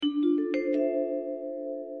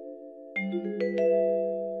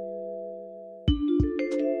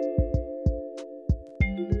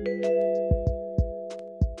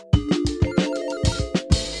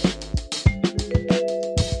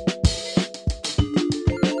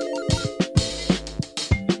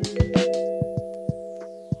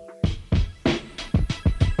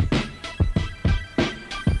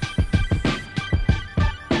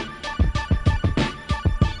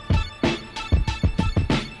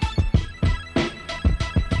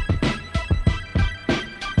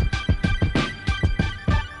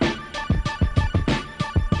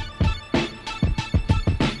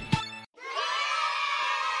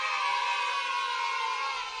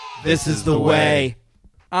This is the way.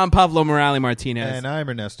 I'm Pablo Morales Martinez. And I'm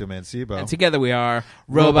Ernesto Mancibo. And together we are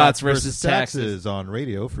Robots versus Taxes on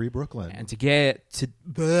Radio Free Brooklyn. And today in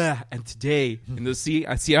the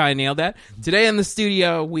I see how I nailed that. Today in the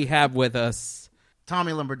studio we have with us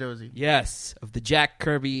Tommy Lombardozzi. Yes, of the Jack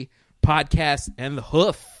Kirby podcast and the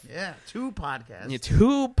Hoof. Yeah, 2 podcasts. Yeah,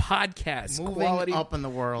 2 podcasts. Moving Quality up in the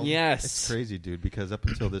world. Yes. It's crazy, dude, because up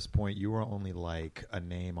until this point, you were only like a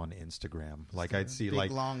name on Instagram. Like I'd see big,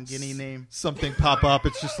 like long guinea name. Something pop up.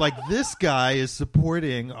 It's just like, this guy is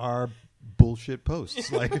supporting our bullshit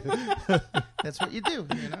posts. Like that's what you do,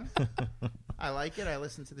 you know? I like it. I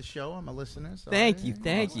listen to the show. I'm a listener. So thank you.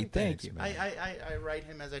 I write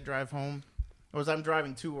him as I drive home. Or as I'm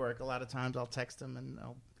driving to work, a lot of times I'll text him and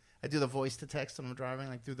I do the voice to text when I'm driving,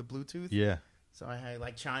 like through the Bluetooth. Yeah. So I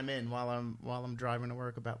like chime in while I'm driving to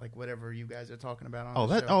work about like whatever you guys are talking about on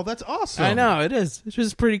the show. Oh, that's awesome. I know, it is. It's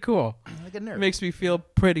just pretty cool. Like a nerd. It makes me feel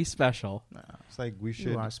pretty special. No, it's like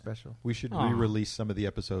you are special. We should re-release some of the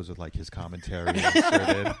episodes with like his commentary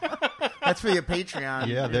inserted. That's for your Patreon.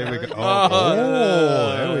 Yeah, there we go.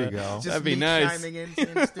 Oh, there we go. Just that'd be me nice. Chiming in,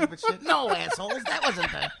 saying stupid shit. No, assholes, that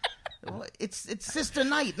wasn't the. It's Sister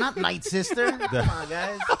Night, not Night Sister. Come on,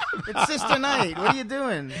 guys. It's Sister Night. What are you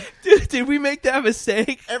doing? Dude, did we make that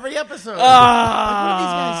mistake? Every episode.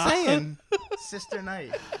 Ah. Like, what are these guys saying? Sister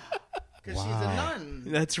Night. Because she's a nun.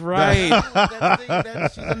 That's right.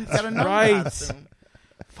 She's got a nun right. costume.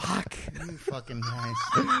 Fuck. You fucking guys.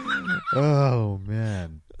 Oh,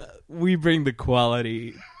 man. We bring the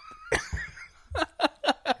quality.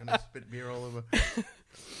 Gonna spit beer all over.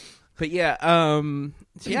 But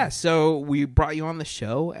yeah, so we brought you on the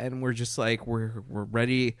show, and we're just like we're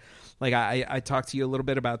ready. Like I talked to you a little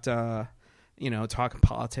bit about talking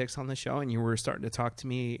politics on the show, and you were starting to talk to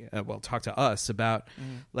me, talk to us about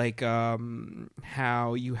like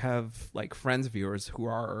how you have like friends of yours who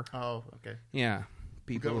are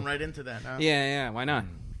people Going right into that. Huh? Yeah, why not?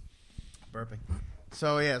 Burping.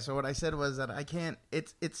 So what I said was that I can't.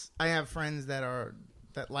 I have friends that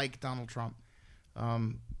like Donald Trump.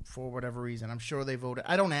 For whatever reason, I'm sure they voted.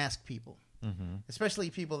 I don't ask people, especially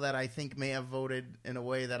people that I think may have voted in a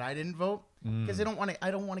way that I didn't vote, because I don't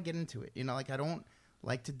want to get into it. You know, like I don't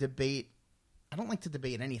like to debate. I don't like to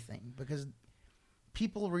debate anything because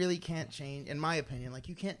people really can't change. In my opinion, like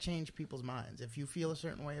you can't change people's minds. If you feel a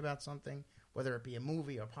certain way about something, whether it be a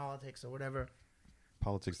movie or politics or whatever.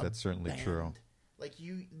 Politics, that's certainly true. Like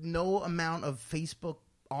no amount of Facebook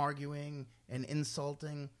arguing and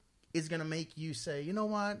insulting is going to make you say, you know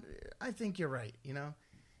what, I think you're right, you know?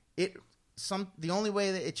 The only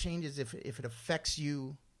way that it changes if it affects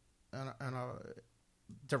you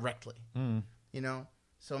directly, you know?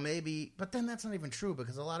 So maybe, but then that's not even true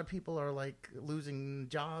because a lot of people are like losing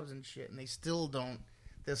jobs and shit and they still don't,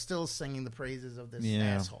 they're still singing the praises of this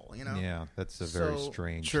asshole, you know? Yeah, that's a very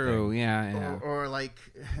strange True, thing. yeah. Or like...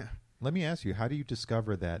 Let me ask you, how do you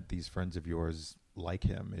discover that these friends of yours like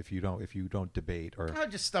him if you don't debate or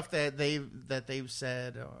just stuff that they've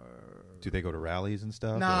said, or do they go to rallies and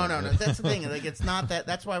stuff? No. That's the thing. Like it's not that.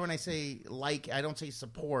 That's why when I say like, I don't say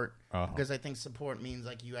support because I think support means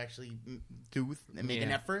like you actually do and make an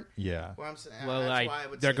effort. Yeah. Well, I'm saying, well, that's like why I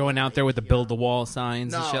would they're say going out there with the build the wall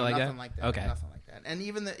signs and shit like that. Nothing like that. Okay. Nothing like that. And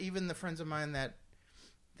even the friends of mine that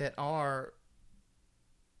are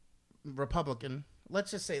Republican.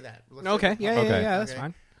 Let's just say that. Okay. Yeah. That's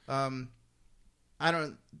fine.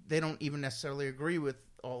 They don't even necessarily agree with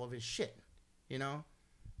all of his shit, you know?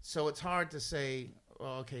 So it's hard to say,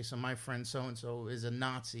 well, okay, so my friend so-and-so is a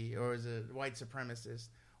Nazi or is a white supremacist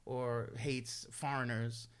or hates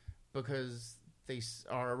foreigners because they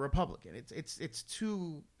are a Republican. It's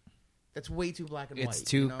too, that's way too black and white. It's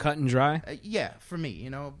too cut and dry? Yeah, for me, you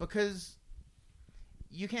know, because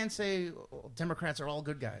you can't say Democrats are all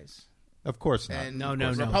good guys. Of course not. And no.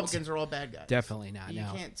 Republicans are all bad guys. Definitely not. You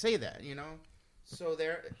can't say that, you know? So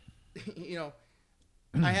there, you know,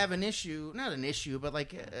 I have an issue, not an issue, but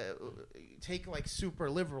like take like super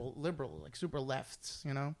liberal, like super lefts,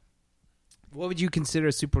 you know? What would you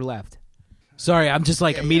consider super left? Sorry, I'm just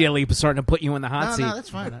like immediately starting to put you in the hot seat. No, that's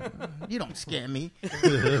fine. You don't scare me.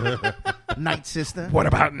 Night sister. What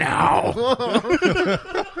about now?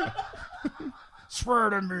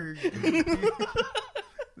 Swear to me.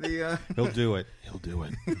 He'll do it.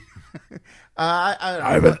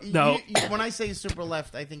 When I say super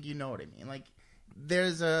left, I think you know what I mean. Like,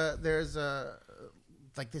 there's a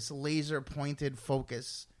like this laser pointed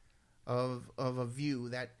focus of a view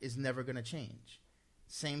that is never going to change.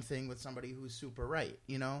 Same thing with somebody who's super right,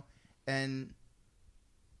 you know? And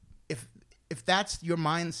if that's your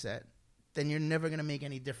mindset, then you're never going to make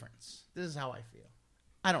any difference. This is how I feel.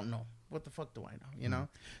 I don't know. what the fuck do I know? You know.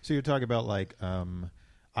 So you're talking about like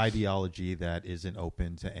ideology that isn't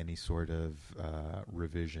open to any sort of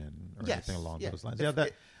revision or Yes, anything along yeah. those lines. If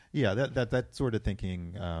That sort of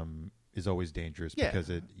thinking is always dangerous Yeah.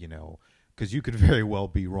 because because you could very well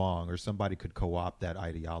be wrong, or somebody could co-opt that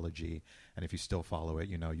ideology, and if you still follow it,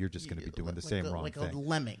 you're just going to be doing the same wrong like thing. a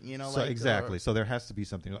lemming, So exactly. So there has to be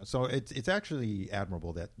something. So it's actually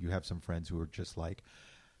admirable that you have some friends who are just like,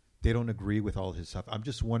 they don't agree with all his stuff. I'm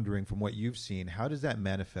just wondering, from what you've seen, how does that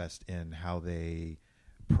manifest in how they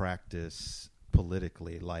practice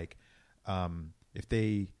politically? Like, if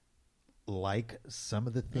they like some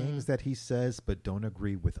of the things that he says but don't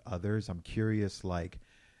agree with others, I'm curious. Like,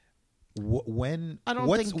 when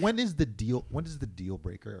does the deal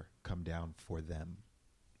breaker come down for them?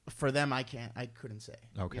 For them, I couldn't say.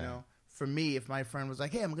 Okay. For me, if my friend was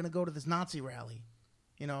like, "Hey, I'm going to go to this Nazi rally,"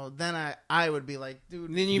 then I would be like, "Dude,"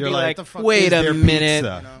 Then you'd You're be like, like, fuck wait is a there minute.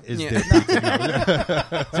 pizza? Is Yeah. there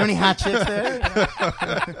pizza? is there any hot chicks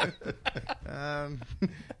there?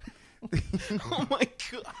 Oh my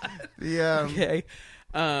god. The Okay.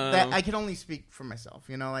 that I can only speak for myself.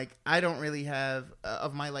 Like I don't really have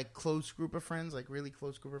of my like close group of friends, like really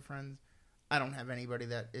close group of friends. I don't have anybody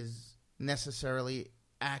that is necessarily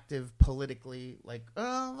active politically. Like,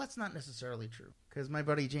 that's not necessarily true because my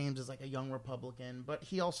buddy James is like a young Republican, but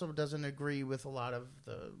he also doesn't agree with a lot of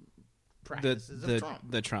the practices of Trump.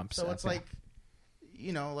 The Trump So stuff. it's like,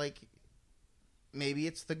 like maybe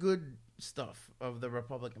it's the good stuff of the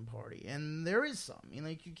Republican Party, and there is some.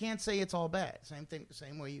 Like you can't say it's all bad.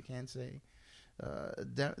 Same way you can't say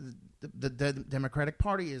the Democratic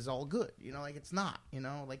Party is all good. Like it's not.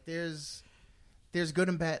 Like there's good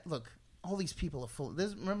and bad. Look, all these people are full.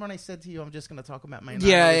 Remember when I said to you, I'm just going to talk about my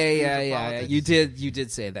yeah. You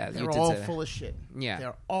did say that. They're all full of shit. Yeah.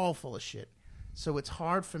 They're all full of shit. So it's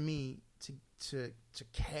hard for me to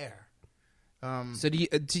care. So do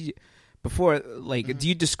you before like do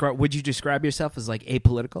you describe? Would you describe yourself as like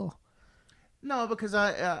apolitical? No, because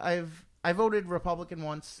I voted Republican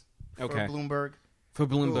once for Okay. Bloomberg. For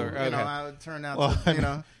Bloomberg, Who, okay. I would turn out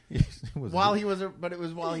to, it was while he was a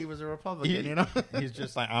Republican, He's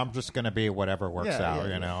just like, I'm just going to be whatever works out,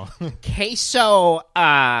 Okay, so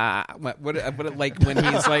what like when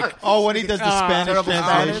he's like, Oh, when he does the Spanish terrible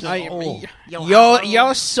translation. Spanish.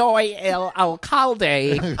 yo soy el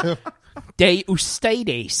alcalde de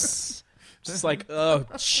ustedes. Just like, oh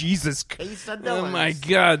Jesus! Quesadillas. Oh my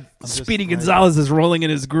God! just Speedy like- Gonzalez is rolling in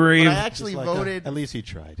his grave. But I actually Like, voted. at least he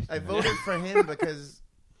tried. I voted for him because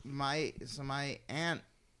my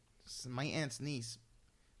aunt's niece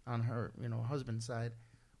on her husband's side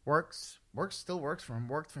still works for him.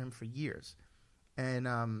 Worked for him for years, and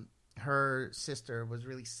her sister was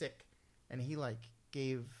really sick, and he like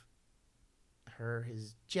gave her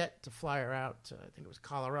his jet to fly her out to, I think it was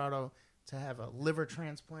Colorado, to have a liver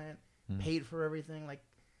transplant. Paid for everything, like,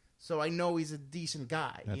 so I know he's a decent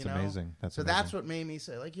guy. That's amazing. That's what made me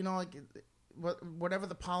say, like, whatever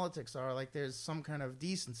the politics are, like, there's some kind of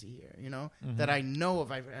decency here, that I know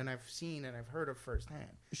of, I've seen and I've heard of firsthand.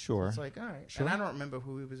 Sure. So it's like, all right, Sure. and I don't remember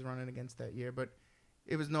who he was running against that year, but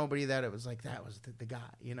it was nobody that it was like that was the guy,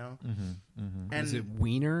 And Is it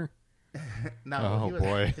Wiener? no, Oh, he was,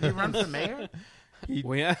 boy. did he run for mayor?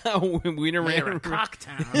 Well, yeah, Wiener Mayor ran. of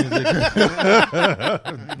Cocktown.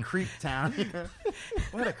 Creep town.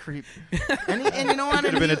 What a creep. And you know what?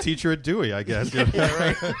 Could have been a teacher at Dewey, I guess. Yeah,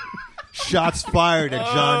 right. Shots fired at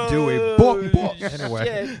John Dewey. Boom, boom.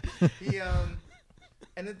 Anyway. He,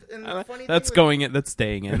 and the funny That's thing going in. That's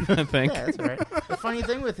staying in. I think. Yeah, that's all right. The funny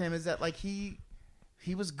thing with him is that like he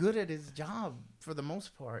was good at his job for the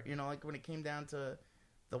most part. Like when it came down to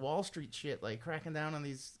the Wall Street shit, like cracking down on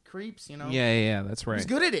these creeps. Yeah, that's right. He's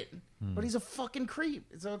good at it, but he's a fucking creep.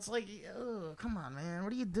 So it's like, oh, come on, man,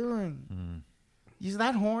 what are you doing? He's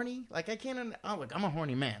that horny. Like I can't. Oh, look, I'm a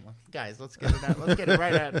horny man. Like, guys, let's get it out. Let's get it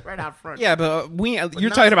right out front. Yeah, but you're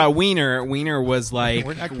not- talking about Wiener. Wiener was like,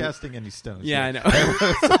 We're not casting any stones. yeah, I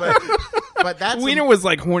here. know. but that's Wiener was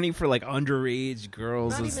like horny for like underage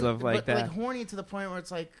girls not and even- stuff like but, that. Like horny to the point where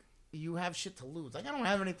it's like you have shit to lose. Like I don't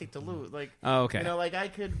have anything to lose. Like Oh, okay. like I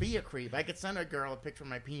could be a creep. I could send a girl a picture of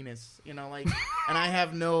my penis. Like, and I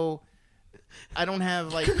have no. I don't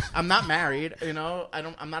have like I'm not married.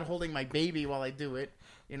 I'm not holding my baby while I do it.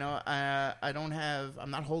 I don't have.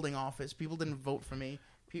 I'm not holding office. People didn't vote for me.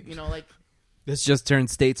 Like. This just turned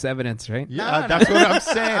state's evidence, right? Yeah, No, that's what I'm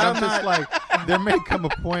saying. I'm I'm just not- like, there may come a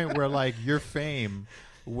point where like your fame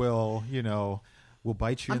will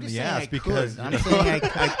bite you I'm in just the saying ass I because could. I'm saying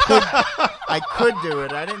I could do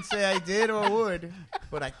it. I didn't say I did or would,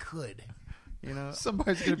 but I could. You know,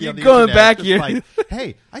 Somebody's going to be You're on the going internet back just here. like,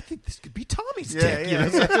 hey, I think this could be Tommy's Yeah, dick. yeah,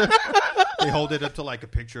 You know? They hold it up to like a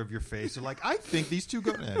picture of your face. They're like, I think these two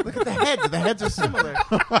go. look at the heads. The heads are similar.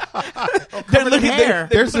 They're looking. hair.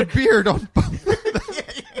 There's a beard on both.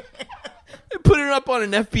 They're putting it up on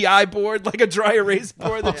an FBI board, like a dry erase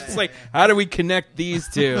board. They're just like, how do we connect these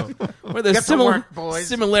two? Where there's Get to work, boys,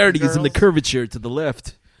 similarities in the girls. curvature to the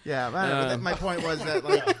left. Yeah, but my point was that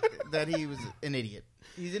that he was an idiot.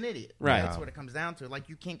 He's an idiot. Right. That's what it comes down to. Like,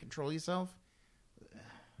 you can't control yourself.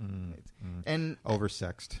 And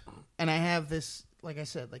Oversexed. and I have this, like I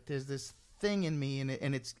said, like there's this thing in me, and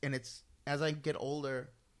it's as I get older,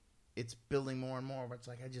 it's building more and more. But it's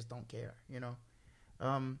like I just don't care, you know.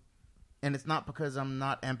 And it's not because I'm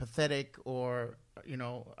not empathetic or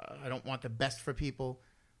I don't want the best for people,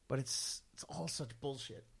 but it's all such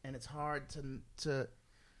bullshit, and it's hard to.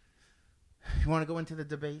 You want to go into the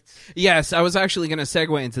debates? Yes, I was actually going to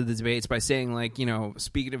segue into the debates by saying, like,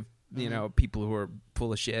 speaking of people who are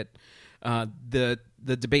full of shit, the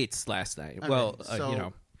debates last night. Okay, Well,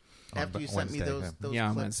 so after you sent me Wednesday, those yeah,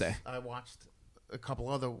 on clips, Wednesday. I watched a couple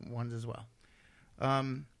other ones as well.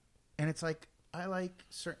 And it's like I like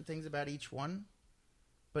certain things about each one,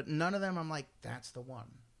 but none of them I'm like, that's the one.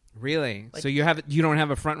 Really? Like- So you don't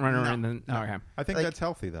have a front runner No, in the no. okay. I think Like- that's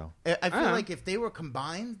healthy, though. I feel Ah. like if they were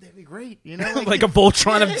combined, they'd be great. Like a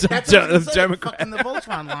Voltron of that's what I was of saying, Democrats. fucking the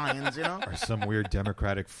Voltron lions, Or some weird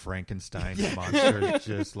Democratic Frankenstein monster,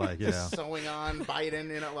 just like, Just sewing on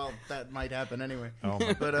Biden, well, that might happen anyway. Oh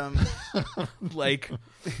my But Like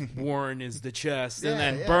Warren is the chest, and Yeah,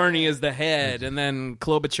 then yeah, Bernie yeah. is the head, and then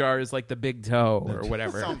Klobuchar is like the big toe or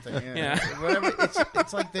whatever. something, yeah. Yeah. Whatever.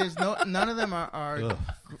 It's like there's none of them are Ugh.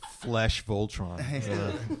 Flesh Voltron.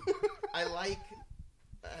 Ugh. I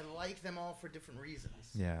like them all for different reasons.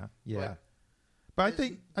 Yeah. But But I There's-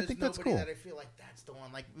 think there's that's nobody cool. That I feel like that's the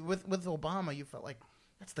one. Like with Obama, you felt like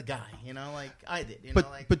that's the guy. Like I did.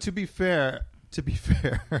 But to be fair,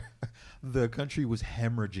 the country was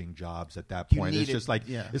hemorrhaging jobs at that You point. It's needed- just like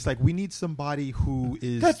yeah. it's like we need somebody who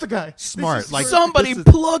is That's the guy. smart. This is Like Somebody this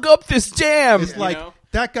is- plug up this dam. It's like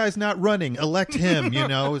that guy's not running. Elect him.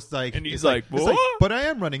 It's like, And he's it's like, it's "What?" but I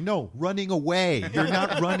am running. No, running away. You're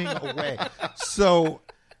not running away. So,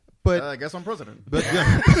 but I guess I'm president.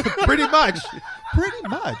 yeah, pretty much.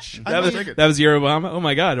 that was your Obama. Oh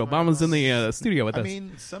my God, Obama's in the studio with I us.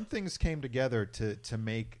 mean, some things came together to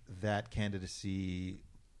make that candidacy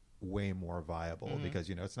way more viable because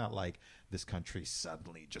it's not like this country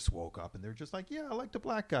suddenly just woke up and they're just like, yeah, I like the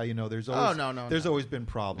black guy. There's always there's always been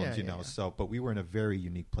problems, Yeah. So, but we were in a very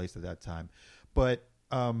unique place at that time. But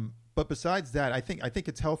besides that, I think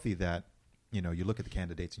it's healthy that you look at the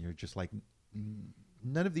candidates and you're just like,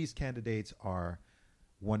 none of these candidates are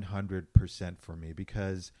 100% for me,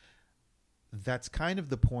 because that's kind of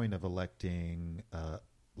the point of electing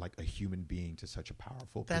like a human being to such a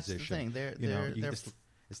powerful That's position. the thing.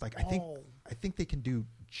 It's like I think they can do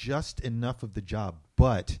just enough of the job,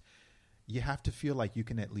 but you have to feel like you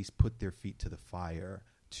can at least put their feet to the fire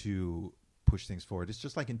to push things forward. It's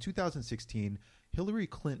just like in 2016, Hillary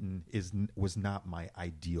Clinton was not my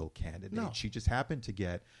ideal candidate. No. She just happened to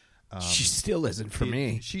get. She still isn't for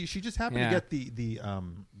me. She just happened Yeah. to get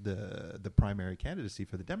the primary candidacy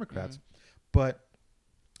for the Democrats, but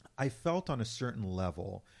I felt on a certain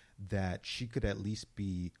level that she could at least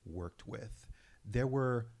be worked with. There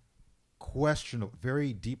were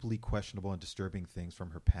very deeply questionable and disturbing things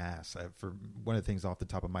from her past. For one of the things off the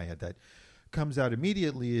top of my head that comes out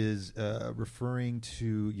immediately is referring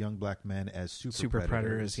to young black men as super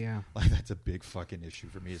predators. Yeah. Like, that's a big fucking issue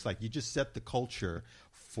for me. It's like you just set the culture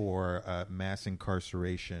for mass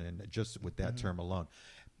incarceration just with that term alone.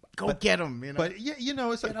 Go get them. But yeah,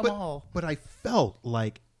 it's Get like, 'em all. but I felt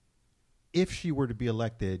like if she were to be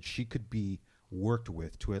elected, she could be worked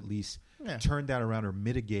with to at least turn that around or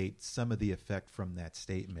mitigate some of the effect from that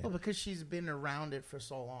statement. Well, because she's been around it for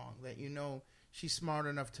so long that she's smart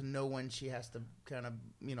enough to know when she has to kind of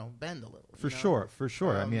bend a little. For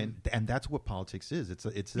sure. I mean, and that's what politics is. It's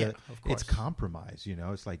of course. it's compromise.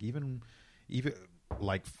 It's like even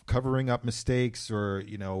like covering up mistakes or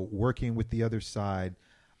working with the other side.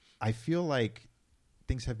 I feel like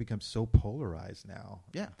things have become so polarized now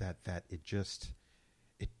that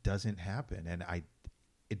it doesn't happen, and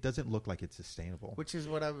it doesn't look like it's sustainable. Which is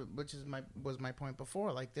was my point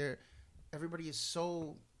before. Like everybody is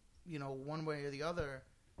so one way or the other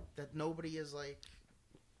that nobody is like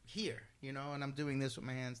here, and I'm doing this with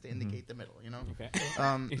my hands to indicate the middle,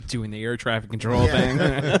 Okay. Doing the air traffic control thing.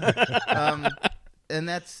 And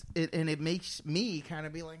that's it, and it makes me kind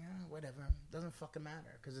of be like, whatever, doesn't fucking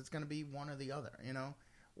matter, because it's going to be one or the other,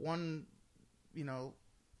 one,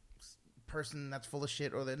 person that's full of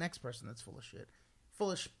shit or the next person that's full of shit. Full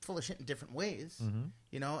of shit in different ways,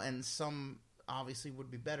 you know, and some obviously would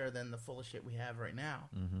be better than the full of shit we have right now.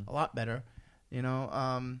 A lot better, you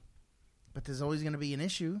know. But there's always going to be an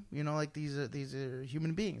issue, you know, like these are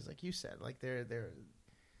human beings, like you said. Like they're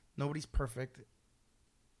nobody's perfect,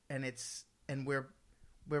 and we're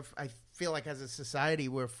I feel like as a society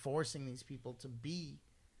we're forcing these people to be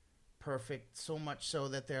perfect so much so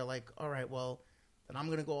that they're like, all right, well, then I'm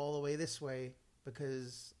going to go all the way this way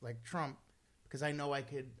because like Trump, because I know I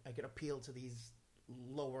could appeal to these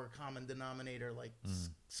lower common denominator like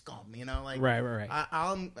scum, you know, like right.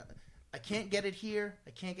 I can't get it here.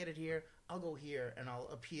 I'll go here and I'll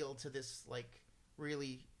appeal to this like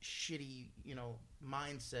really shitty, you know,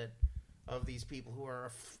 mindset of these people who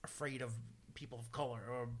are afraid of people of color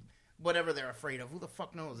or whatever they're afraid of. Who the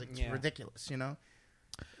fuck knows? It's ridiculous, you know.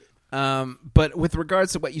 But with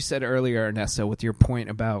regards to what you said earlier, Ernesto, with your point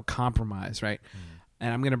about compromise, right?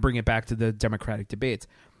 And I'm going to bring it back to the Democratic debates.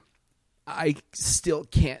 I still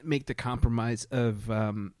can't make the compromise of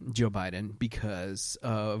Joe Biden because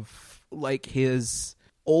of like his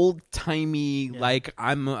old-timey, like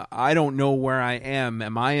I don't know where I am.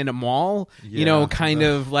 Am I in a mall? You know, kind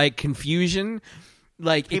of like confusion.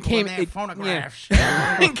 Like people phonographs.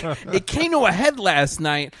 It came to a head last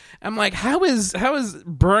night. I'm like, how is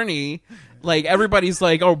Bernie? Like everybody's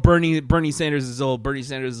like, oh, Bernie Sanders is old. Bernie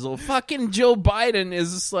Sanders is old. Fucking Joe Biden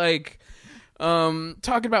is just like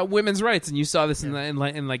talking about women's rights, and you saw this in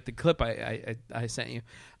the clip I sent you,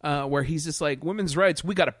 where he's just like, women's rights,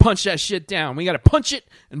 we got to punch that shit down. We got to punch it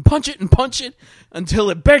and punch it and punch it until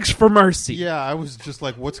it begs for mercy. Yeah, I was just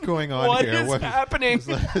like, what's going on here? What is happening?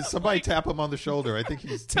 Somebody tap him on the shoulder. I think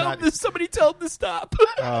he's somebody tell him to stop.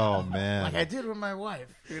 Oh man, like I did with my wife.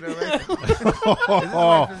 You know, like, his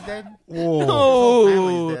wife is dead. Whoa. His whole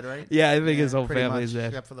family's dead, right? Yeah, I think his whole pretty family's much, dead.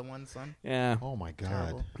 except for the one son. Yeah. Oh my god.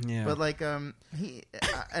 Terrible. Yeah. But like he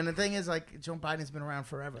and the thing is like Joe Biden's been around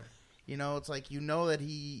forever. You know, it's like you know that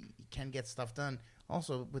he can get stuff done.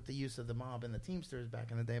 Also with the use of the mob and the Teamsters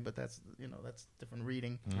back in the day, but that's different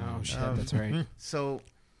reading. Oh shit, that's right. So,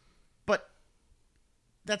 but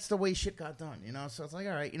that's the way shit got done, you know. So it's like,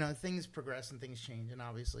 all right, you know, things progress and things change, and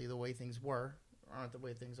obviously the way things were aren't the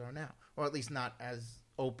way things are now, or at least not as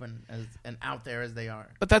open as and out there as they are.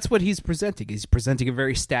 But that's what he's presenting. He's presenting a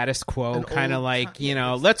very status quo, kind of like, you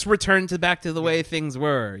know, let's return back to the way things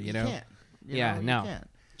were, you know. You can't.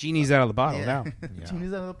 Genie's out of the bottle now.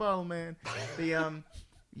 Genie's out of the bottle, man. The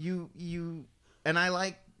you and I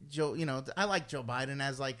like Joe. You know, I like Joe Biden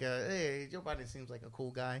as like hey, Joe Biden seems like a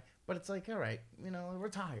cool guy, but it's like, all right, you know,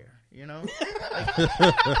 retire. You know,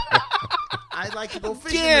 I'd like to go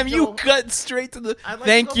fishing. Damn, with you Joe. cut straight to the. Like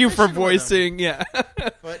Thank you for voicing. Yeah,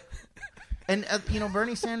 but and you know,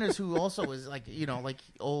 Bernie Sanders, who also is like, you know, like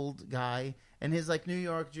old guy. And his like New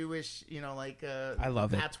York Jewish, you know, like I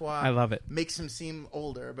love patois I love it. Makes him seem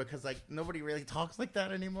older because like nobody really talks like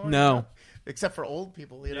that anymore. No, you know? Except for old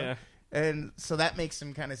people, you know. Yeah. And so that makes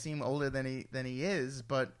him kind of seem older than he is,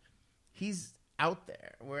 but he's out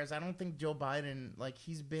there. Whereas I don't think Joe Biden, like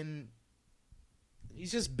he's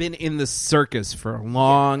just been in the circus for a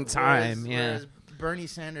long time. Whereas Bernie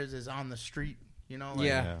Sanders is on the street. You know,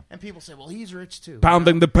 like, and people say, "Well, he's rich too."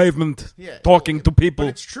 Pounding the pavement, talking to people. But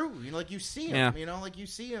it's true. You know, like you see him. You know, like you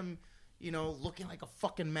see him. You know, looking like a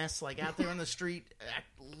fucking mess, like out there on the street,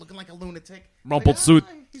 looking like a lunatic. Rumpled suit.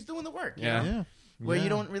 He's doing the work. Yeah. You know? Where you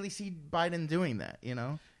don't really see Biden doing that. You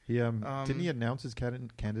know. He didn't he announce his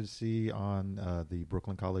candidacy on the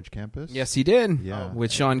Brooklyn College campus? Yes, he did. Yeah,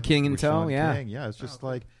 with Sean King and Tel. Yeah. King. Yeah, it's just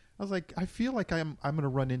like. I was like, I feel like I'm going to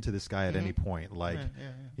run into this guy at any point. Like,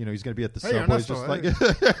 you know, he's going to be at the subway. It's just like,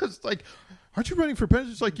 it's like, aren't you running for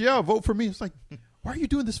president? It's like, yeah, vote for me. It's like, why are you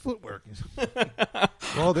doing this footwork?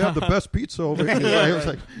 Well, they have the best pizza over here. I was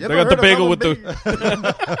like, they got the bagel with the,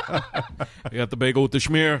 they got the bagel with the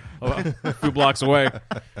schmear a few blocks away.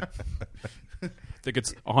 I think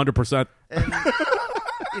it's 100%. And,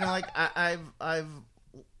 you know, like I've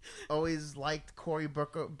always liked Cory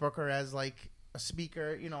Booker as like a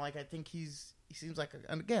speaker, you know, like I think he seems like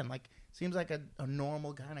seems like a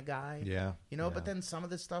normal kind of guy. Yeah. You know, but then some of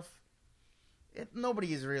this stuff,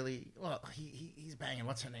 nobody is really. Well, he's banging.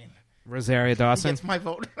 What's her name? Rosario Dawson. He gets my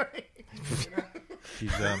vote.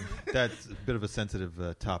 He's that's a bit of a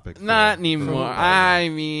sensitive topic. Not anymore. I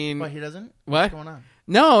mean, but he doesn't. What? What's going on?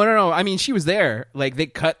 No. I mean, she was there. Like they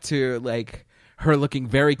cut to like her looking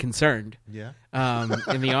very concerned. Yeah.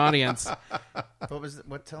 In the audience.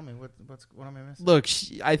 What? Tell me. What am I missing? Look,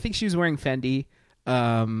 I think she was wearing Fendi.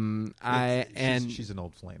 She's an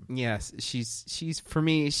old flame. yes, she's for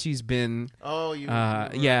me. She's been Oh, you.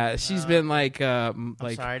 she's been like I'm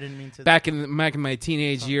sorry, I didn't mean to. back in my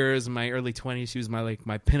teenage years, my early 20s. She was my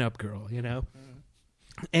pinup girl, you know.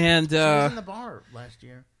 And She was in the bar last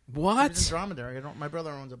year. She what? was in Dromedary. My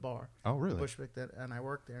brother owns a bar, Oh, really? Bushwick, and I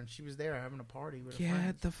worked there, and she was there having a party with her Get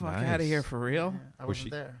friends. the fuck Nice. out of here for real. Yeah, I Was wasn't she-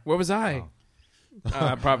 there. Where was I?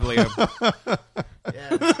 Oh. Probably.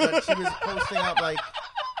 Yeah, but she was posting up like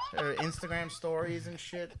her Instagram stories and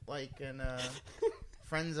shit. Like, and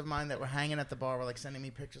friends of mine that were hanging at the bar were like sending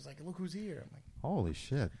me pictures. Like, look who's here. I'm like, Holy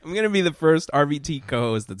shit! I'm gonna be the first RVT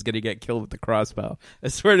co-host that's gonna get killed with the crossbow. I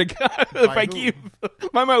swear to God, if I who? keep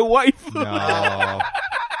by my wife. No,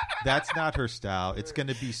 that's not her style. It's going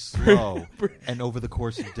to be slow and over the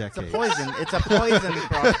course of it's a decades. poison. It's a poison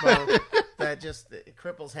crossbow that just it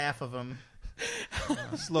cripples half of them.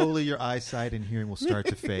 Slowly, your eyesight and hearing will start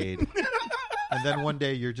to fade, and then one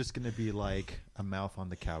day you're just going to be like a mouth on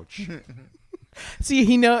the couch. See,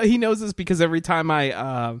 he knows this because every time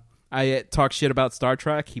I talk shit about Star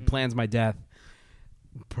Trek, he plans my death.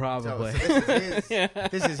 Probably. So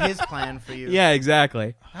this is his plan for you. Yeah,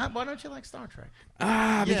 exactly. Why don't you like Star Trek?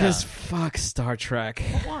 Because fuck Star Trek.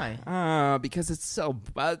 Why? Because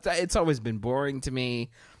it's always been boring to me.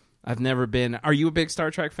 I've never been. Are you a big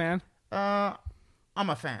Star Trek fan? I'm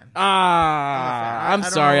a fan. I'm I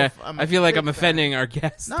don't sorry. know if I'm a I feel like big I'm offending our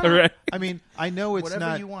guests. No. already. I mean, I know it's Whatever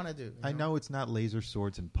not. you want to do. I know it's not laser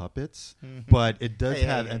swords and puppets, but it does Hey,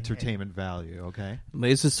 have hey, entertainment value. Okay.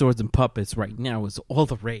 Laser swords and puppets right now is all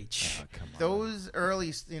the rage. Come on. Those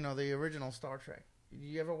early, the original Star Trek.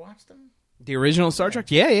 You ever watch them? The original Star Trek?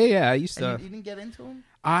 Yeah. I used And to. you didn't get into them?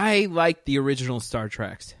 I like the original Star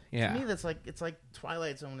Treks. Yeah. To me, it's like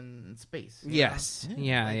Twilight Zone in space. you Yes. know?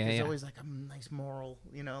 Yeah. Like, Yeah. There's Yeah. always like a nice moral,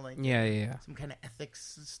 like Yeah. some kind of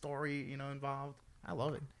ethics story, involved. I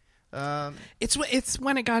love it. It's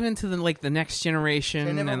when it got into the next generation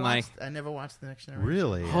I never and watched, I never watched the Next Generation.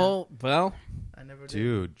 Really, well, I never did.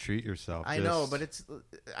 dude, treat yourself. I know, but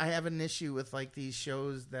I have an issue with like these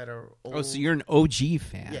shows that are old. oh, so you're an OG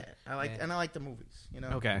fan? Yeah, I like the movies.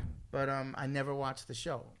 Okay. But I never watched the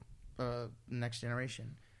show, Next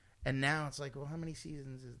Generation, and now it's like, well, how many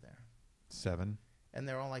seasons is there? 7. And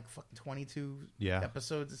they're all like fucking 22 Yeah.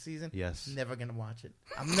 episodes a season. Yes. Never gonna watch it.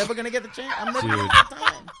 I'm never gonna get the chance. I'm never Dude. gonna get the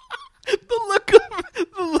time.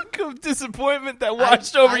 The look of disappointment that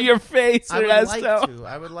washed over your face. I would Ernesto. like to.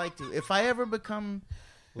 I would like to. If I ever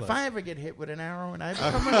get hit with an arrow and I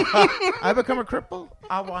become a cripple,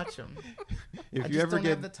 I'll watch them. If I you just ever don't get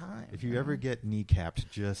have the time. if you ever get kneecapped,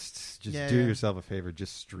 just Yeah, do yeah. yourself a favor.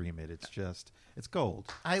 Just stream it. It's gold. It's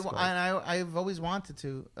gold. I've always wanted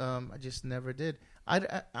to. I just never did.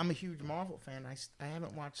 I'm a huge Marvel fan. I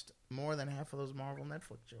haven't watched more than half of those Marvel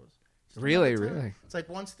Netflix shows. Just don't Really, have the time. really? It's like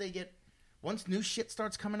once new shit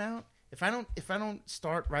starts coming out. If I don't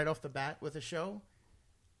start right off the bat with a show,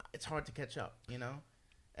 it's hard to catch up.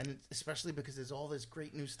 And especially because there's all this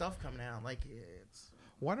great new stuff coming out. Like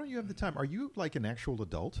Why don't you have the time? Are you like an actual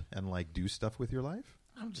adult and like do stuff with your life?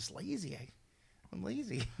 I'm just lazy. I'm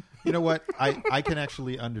lazy. You know what? I can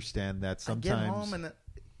actually understand that sometimes. I get home and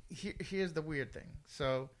here's the weird thing.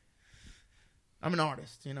 So I'm an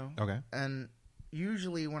artist, Okay. And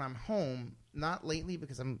usually when I'm home, not lately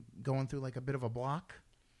because I'm going through like a bit of a block,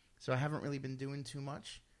 so I haven't really been doing too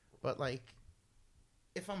much. But like,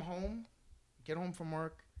 if I'm home, get home from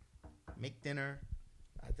work, make dinner.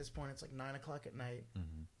 At this point, it's like 9:00 at night.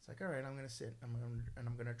 Mm-hmm. It's like, all right, I'm gonna sit. I'm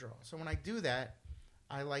gonna draw. So when I do that,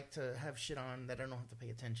 I like to have shit on that I don't have to pay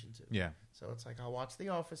attention to. Yeah. So it's like I'll watch The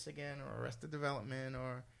Office again, or Arrested Development,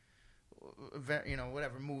 or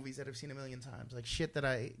whatever movies that I've seen a million times, like shit that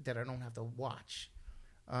I don't have to watch.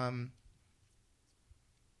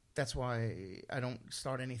 That's why I don't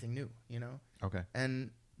start anything new, Okay.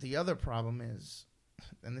 And the other problem is,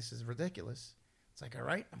 and this is ridiculous, it's like, all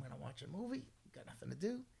right, I'm going to watch a movie, got nothing to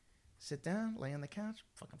do, sit down, lay on the couch,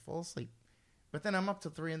 fucking fall asleep. But then I'm up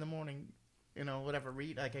till 3 a.m, whatever,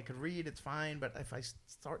 read. Like, I could read, it's fine, but if I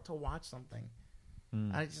start to watch something,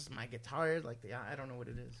 I just might get tired. Like, I don't know what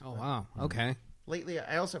it is. Oh but wow. Okay. lately,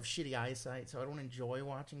 I also have shitty eyesight, so I don't enjoy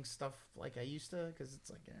watching stuff like I used to, because it's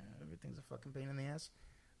like, everything's a fucking pain in the ass.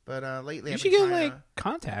 But lately, You I've should been get trying like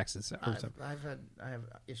contacts or something. I have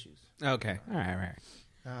issues. Okay. All right.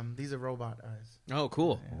 These are robot eyes. Oh,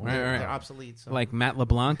 cool. They're Right. obsolete. So Like Matt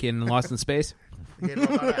LeBlanc in Lost in Space. Yeah,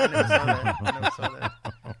 robot eye. I never saw that.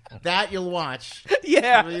 That you'll watch.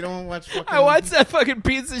 Yeah. You don't watch. Fucking, I watched that fucking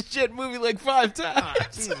piece of shit movie like 5 Ah,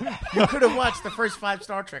 times. Jesus. You could have watched the first 5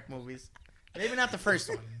 Star Trek movies. Maybe not the first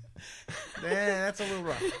one. That's a little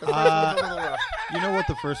rough. The first one's a little rough. You know what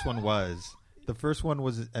the first one was? The first one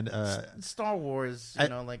was Star Wars.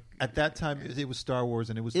 At that time, it was Star Wars,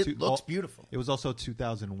 and it was looks beautiful. It was also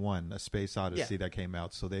 2001: A Space Odyssey that came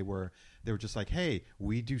out. So they were just like, hey,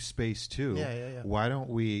 we do space too. Yeah. Why don't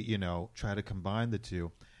we, try to combine the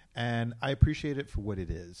two? And I appreciate it for what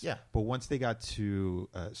it is. Yeah. But once they got to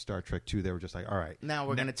Star Trek 2, they were just like, all right. Now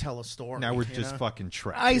we're going to tell a story. Now we're just fucking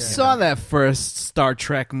Trek. I saw that first Star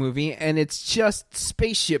Trek movie, and it's just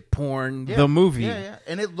spaceship porn, the movie. Yeah.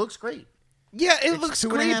 And it looks great. Yeah, it looks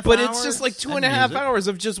great, but it's just like 2.5 hours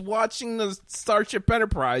of just watching the Starship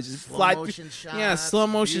Enterprise just fly. Motion shots. Yeah, slow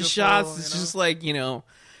motion shots. It's just like,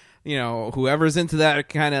 whoever's into that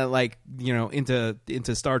kind of like,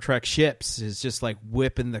 into Star Trek ships is just like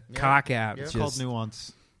whipping the cock out. It's just, called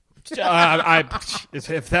nuance.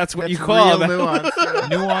 If that's what you call it.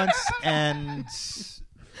 Nuance and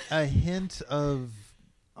a hint of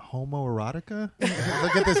homoerotica.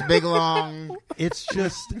 Look at this big long. It's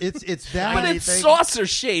just it's that. But it's saucer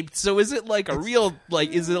shaped. So is it like a real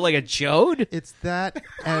is it like a chode? It's that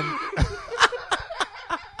and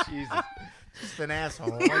Jesus, just an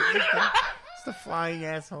asshole. It's the flying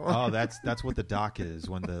asshole. Oh, that's what the dock is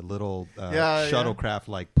when the little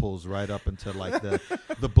shuttlecraft pulls right up into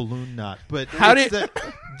the balloon knot. But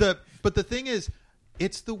but the thing is,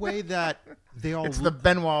 it's the way that they all. It's the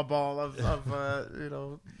Benoit ball of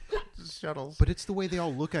shuttles. But it's the way they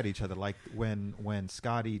all look at each other. Like when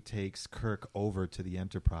Scotty takes Kirk over to the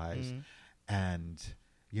Enterprise, and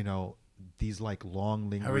these long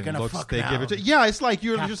lingering looks they give it. Yeah, it's like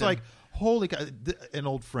you're just like, holy God. An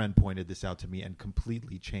old friend pointed this out to me and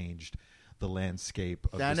completely changed the landscape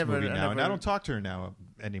of this movie now. And I don't talk to her now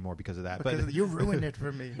anymore because of that. But you ruined it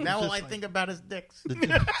for me. Now all I think about is dicks.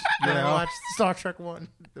 I watched Star Trek 1,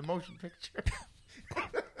 the motion picture.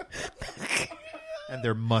 And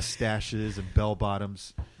their mustaches and bell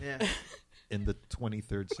bottoms. Yeah. In the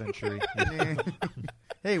 23rd century.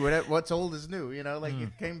 Hey, what's old is new,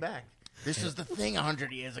 it came back. This is the thing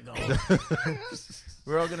 100 years ago.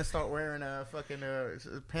 We're all going to start wearing fucking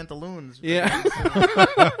pantaloons. Yeah.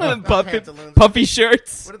 Pantaloons. Puffy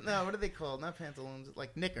shirts. What are they called? Not pantaloons,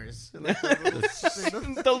 like knickers. The pants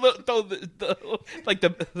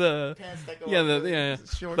that go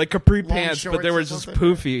short, like capri long pants, but they were just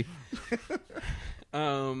something. poofy.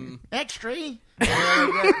 Extra.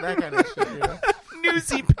 That kind of shit.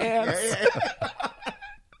 Newsy pants.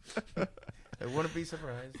 I wouldn't be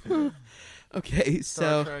surprised. Okay,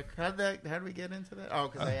 Star Trek. How did we get into that? Oh,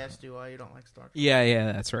 because I asked you why you don't like Star Trek.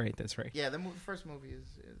 Yeah, that's right. Yeah, the first movie is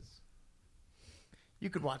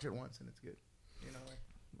you could watch it once and it's good.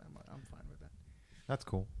 I'm fine with that. That's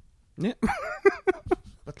cool. Yeah.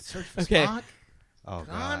 But the Search for Okay. Spock. Oh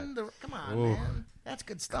God! Come on, Ooh. man. That's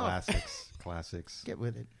good stuff. Classics. Get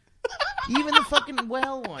with it. Even the fucking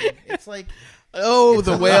whale one. It's like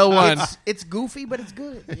the whale one. It's goofy, but it's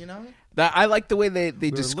good. That I like the way they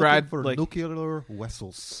describe for nuclear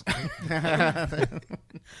vessels.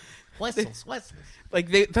 Wessels.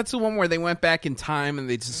 That's the one where they went back in time and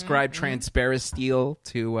they described transparent steel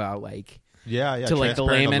to yeah, to the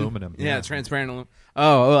layman. Aluminum. Yeah, transparent aluminum.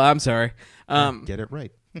 Oh, I'm sorry. Get it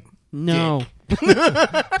right. No.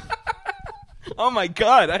 Oh my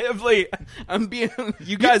God! I'm being.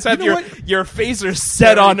 You guys have your phaser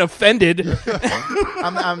set on offended.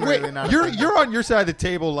 I'm really not. You're on your side of the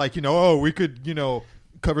table, we could,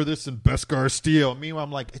 cover this in Beskar steel. Meanwhile,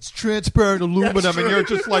 I'm like, it's transparent aluminum, and you're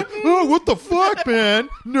just like, oh, what the fuck, man,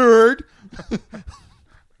 nerd.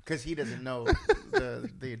 Because he doesn't know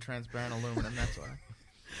the transparent aluminum. That's why.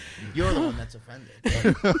 You're the one that's offended.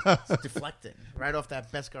 It's deflecting right off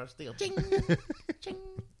that Beskar steel. Ching, ching.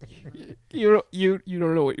 You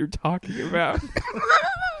don't know what you're talking about.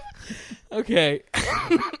 Okay.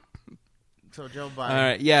 So Joe Biden. All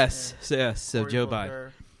right. Yes. So Joe Biden.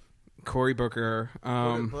 Booker, Cory Booker.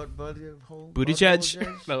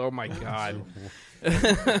 Buttigieg. Oh my God.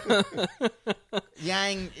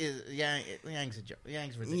 Yang's a joke.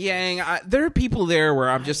 Yang's ridiculous. Yang. There are people there where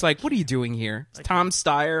I'm just like, what are you doing here? It's Tom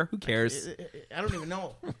Steyer. Who cares? I don't even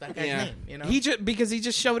know that guy's name. Because he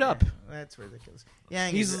just showed up. That's ridiculous.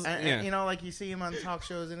 Yang like you see him on talk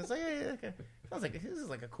shows and it's like, hey, okay. Sounds like this is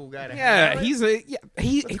like a cool guy to hang out with.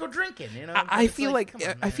 Let's go drinking. I feel like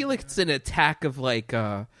it's an attack of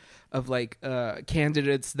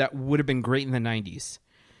candidates that would have been great in the 90s.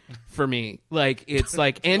 For me, it's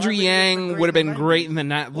like Andrew Yang would have been great in the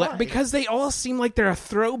 90s because they all seem like they're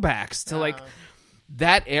throwbacks to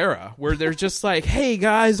that era where they're just like, hey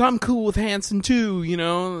guys, I'm cool with Hanson too,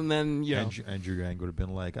 and then Andrew Yang would have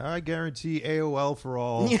been like, I guarantee AOL for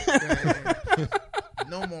all.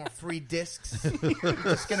 No more free discs. You're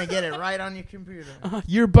just gonna get it right on your computer.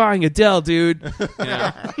 You're buying Adele, dude.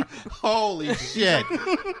 Yeah. Holy shit!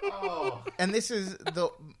 And this is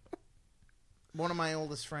one of my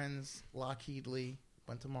oldest friends, Lockheed Lee,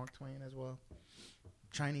 went to Mark Twain as well.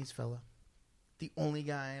 Chinese fella, the only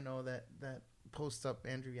guy I know that posts up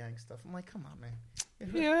Andrew Yang stuff. I'm like, come on, man.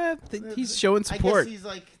 Yeah, he's showing support. I guess he's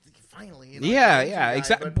like, finally. Yeah,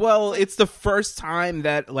 exactly. But, well, it's the first time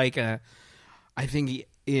that like I think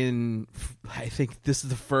this is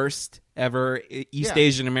the first ever East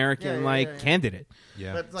Asian American candidate.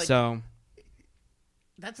 Yeah. But like, So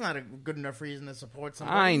that's not a good enough reason to support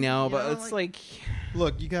somebody. I know, but it's like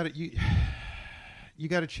look, you got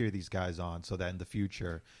to cheer these guys on so that in the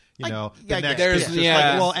future, the next there's is just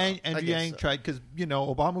so. Andrew Yang tried because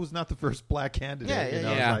Obama was not the first black candidate.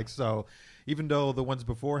 Yeah. Like so. Even though the ones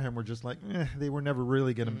before him were just like, they were never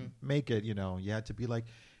really going to make it, you had to be like,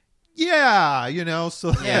 so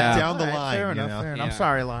down the line. Fair enough. Yeah. I'm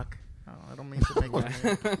sorry, Locke. Oh, I don't mean to make you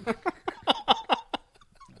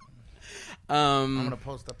I'm going to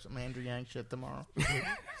post up some Andrew Yang shit tomorrow.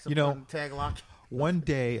 Tag Locke. One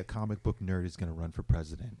day a comic book nerd is going to run for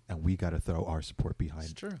president, and we got to throw our support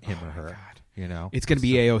behind him or her. It's going to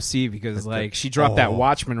be AOC because like she dropped that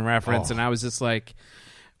Watchmen reference, and I was just like,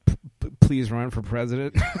 please run for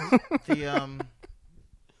president.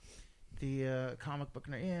 The comic book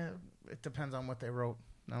nerd, it depends on what they wrote.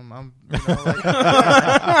 I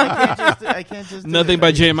can't just nothing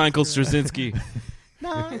by J. Michael Straczynski.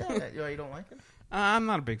 No, you don't like it? I'm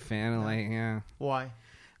not a big fan of Why?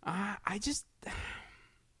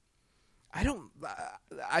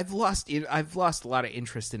 I've lost a lot of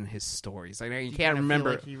interest in his stories. Like, I can't remember.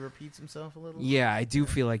 Feel like he repeats himself a little. Yeah, I do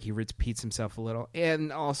feel like he repeats himself a little,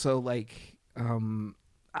 and also like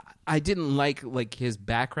I didn't like his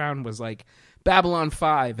background was like Babylon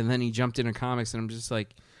 5, and then he jumped into comics, and I'm just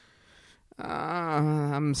like,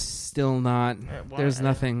 I'm still not. There's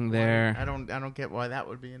nothing there. I don't get why that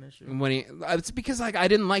would be an issue. It's because like I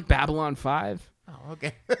didn't like Babylon 5. Oh,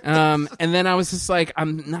 okay. And then I was just like,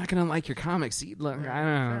 I'm not gonna like your comics. Look,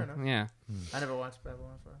 I don't know. Yeah. I never watched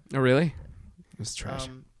Babylon 5. Oh, really? It was trash.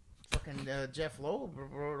 Fucking Jeff Loeb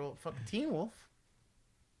wrote fucking Teen Wolf.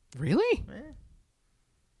 Really?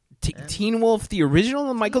 Yeah. Teen Wolf, the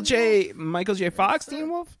original Michael J. Fox Teen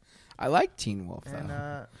Wolf. I like Teen Wolf though. And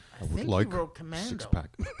I would think like he wrote Commando. 6-pack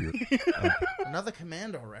of beer. Another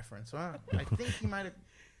Commando reference. Huh? I think he might have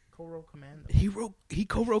co-wrote Commando. He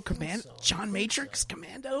co-wrote Commando. so. John Matrix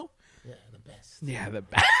Commando. Yeah, the best. Yeah, the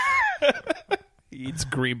best. He eats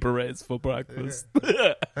green berets for breakfast. What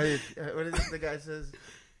is it the guy says?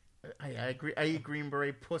 I agree. I eat green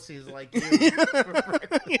beret pussies like you for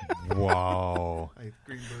breakfast. Wow. I eat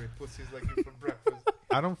green beret pussies like you for breakfast.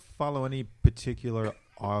 I don't follow any particular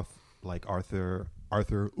Arthur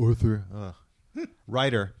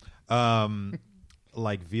writer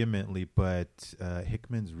like vehemently, but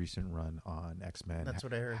Hickman's recent run on X-Men, That's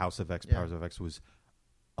what I heard. House of X, Yeah. Powers of X was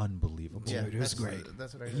unbelievable. Yeah, it was great.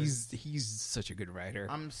 That's what I heard. He's such a good writer.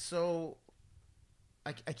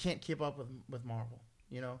 I can't keep up with Marvel.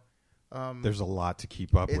 There's a lot to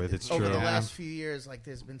keep up with. It's over true. the last few years. Like,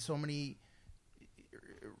 there's been so many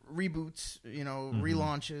reboots,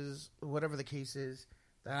 relaunches, whatever the case is,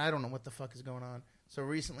 that I don't know what the fuck is going on. So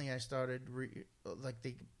recently, I started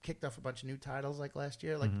they kicked off a bunch of new titles like last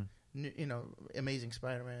year, like Amazing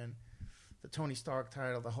Spider-Man, the Tony Stark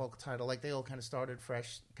title, the Hulk title. Like, they all kind of started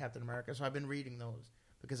fresh. Captain America. So I've been reading those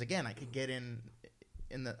because again, I could get in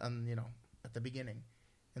the at the beginning,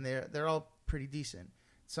 and they're all pretty decent.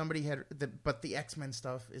 Somebody had but the X-Men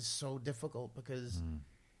stuff is so difficult because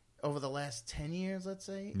over the last 10 years, let's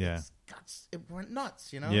say, it went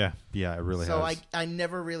nuts, Yeah, it really so has. I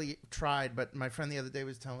never really tried, but my friend the other day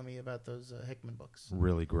was telling me about those Hickman books.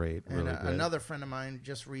 Really great. And Really great. another friend of mine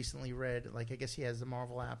just recently read, I guess he has the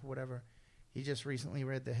Marvel app or whatever. He just recently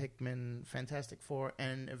read the Hickman Fantastic Four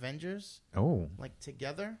and Avengers,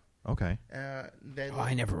 together. Okay.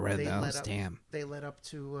 I never read those. Damn. They led up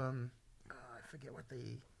to I forget what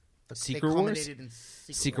they Secret Wars? culminated in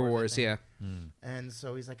Secret Wars, yeah. And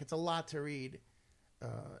so he's like, it's a lot to read.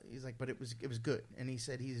 He's like, but it was good. And he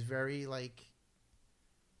said he's very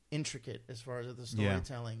intricate as far as the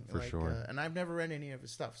storytelling. For sure. And I've never read any of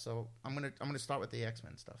his stuff, so I'm gonna start with the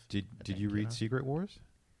X-Men stuff. Did you read Secret Wars?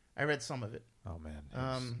 I read some of it. Oh man,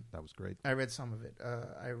 that was great. I read some of it.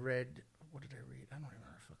 I read. What did I read? I don't even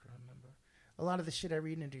fucking remember. A lot of the shit I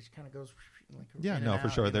read, and it just kind of goes in and for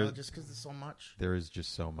out, sure. Just because there's so much. There is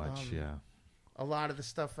just so much. A lot of the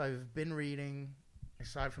stuff I've been reading,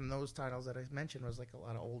 aside from those titles that I mentioned, was like a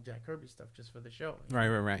lot of old Jack Kirby stuff just for the show.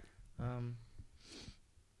 Right.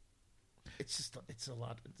 it's a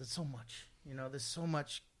lot. There's so much. There's so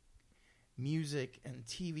much music and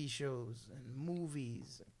TV shows and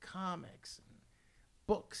movies and comics and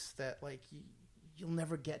books that like you'll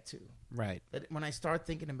never get to. Right. That when I start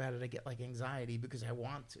thinking about it, I get like anxiety because I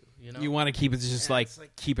want to. You want to keep it just And like, it's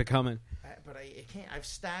like- keep it coming. But I can't. I have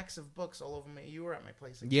stacks of books all over me. You were at my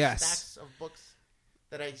place. Like Yes. Stacks of books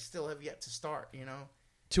that I still have yet to start.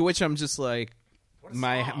 To which I'm just like, What a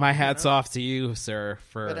my song, hat's off to you, sir.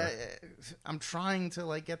 For But I'm trying to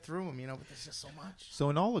like get through them. But there's just so much. So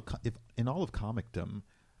in all of comicdom,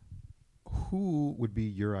 who would be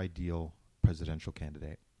your ideal presidential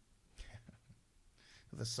candidate?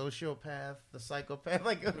 The sociopath, the psychopath,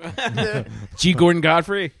 like G. Gordon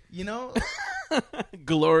Godfrey,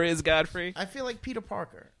 Glorious Godfrey. I feel like Peter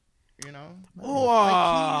Parker.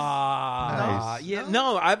 Oh, Nice. yeah. No?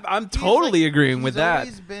 No, I'm He's totally like- agreeing with he's that.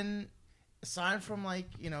 always been, aside from like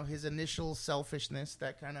his initial selfishness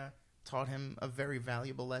that kind of taught him a very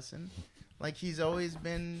valuable lesson. Like he's always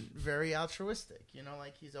been very altruistic.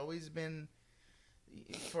 Like he's always been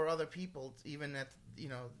for other people, even at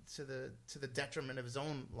to the detriment of his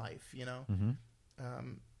own life. Mm-hmm.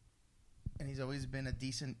 And he's always been a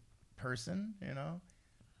decent person.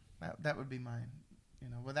 That would be mine.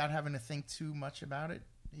 Without having to think too much about it,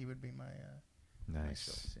 he would be my. Nice,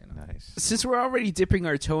 choice, nice. Since we're already dipping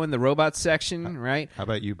our toe in the robot section, right? How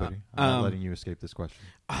about you, buddy? I'm not letting you escape this question.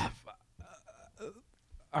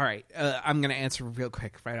 All right, I'm going to answer real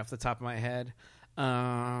quick right off the top of my head.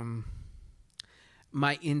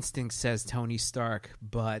 My instinct says Tony Stark,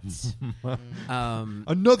 but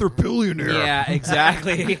Another billionaire. yeah,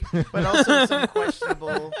 exactly. But also some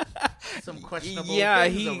questionable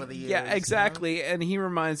things over the years. Yeah, exactly. And he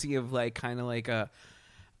reminds me of like kind of like a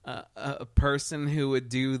person who would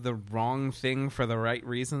do the wrong thing for the right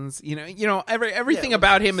reasons. Everything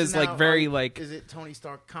about him is like very like. Is it Tony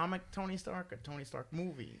Stark comic Tony Stark or Tony Stark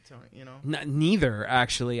movie? Neither,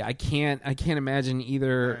 actually. I can't imagine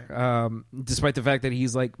either. Right. Despite the fact that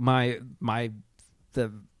he's like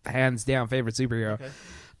the hands down favorite superhero. Okay.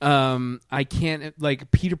 I can't like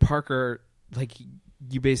Peter Parker. Like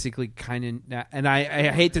you basically kind of, and I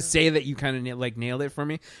hate to say that you kind of like nailed it for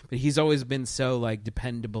me, but he's always been so like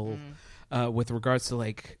dependable with regards to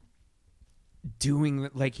like doing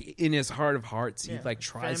like in his heart of hearts, he like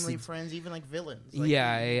tries family, to, friends, even like villains. Like,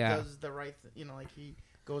 Yeah, he yeah. does the right, like he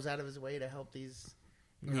goes out of his way to help these.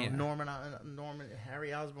 Norman,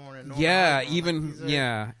 Harry Osborn, and Norman yeah,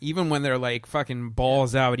 Osborn, even when they're like fucking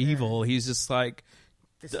balls out evil, he's just like.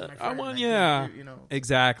 This is my I friend, want, I yeah, can do,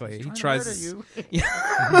 exactly. He he's tries trying to.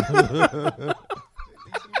 to murder you.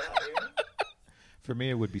 For me,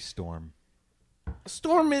 it would be Storm.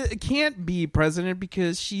 Storm can't be president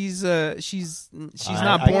because she's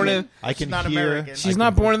not born in. I can She's not hear. American. She's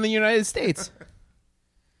not born in the United States.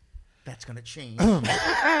 That's gonna change.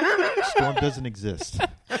 Storm doesn't exist.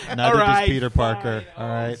 Neither All right, does Peter fine. Parker. All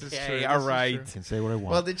right, This is Okay, true, all this is right. true. I can say what I want.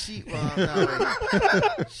 Well, did she? Well, no.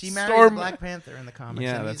 Wait. She married Storm- Black Panther in the comics.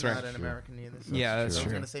 Yeah, and that's he's right. not an True. American either. So Yeah, that's I was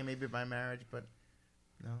true. gonna say maybe by marriage, but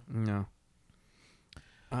no. No.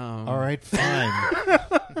 All right, fine.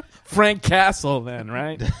 Frank Castle, then,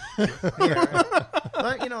 right? Yeah,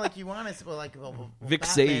 but like you want to, well, Vic Batman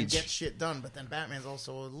Sage. gets shit done, but then Batman's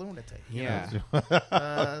also a lunatic. Yeah. So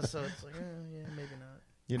it's like, maybe not.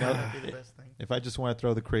 You know, That'd be the best thing. if I just want to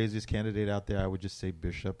throw the craziest candidate out there, I would just say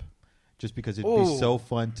Bishop. Just because it'd Ooh. be so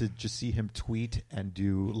fun to just see him tweet and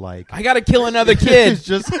do like I gotta kill another kid. it's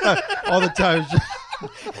just all the time.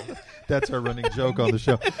 That's our running joke on the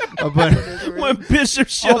show. But When Bishop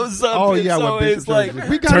shows up, oh, it's yeah, when always Bishop like, shows up.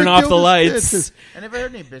 We gotta turn off kill the this lights. kid. I never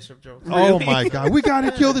heard any Bishop jokes. Oh my God, we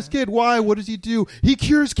gotta kill this kid. Why? What does he do? He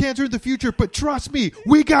cures cancer in the future, but trust me,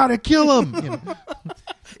 we gotta kill him. You know?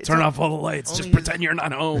 Turn off all the lights. only Just his- pretend you're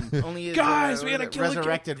not home. Only his, Guys, we gotta kill the kid.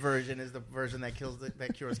 resurrected version is the version that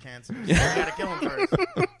that cures cancer. So we gotta kill him first,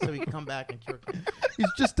 so he can come back and cure cancer.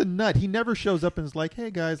 He's just a nut. He never shows up and is like,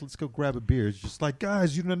 "Hey guys, let's go grab a beer." It's just like,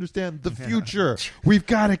 "Guys, you don't understand the future. We've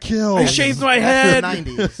got to kill." I shaved my That's head.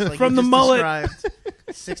 the 90s. Like from you the just mullet. described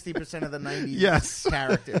 60% of the 90s Yes.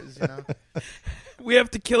 characters. We have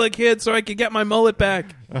to kill a kid so I can get my mullet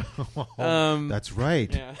back. That's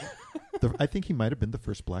right. Yeah. I think he might have been the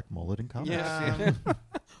first black mullet in comics. Yeah.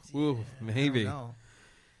 Ooh, maybe. No,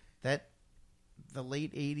 that the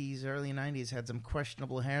late 80s, early 90s had some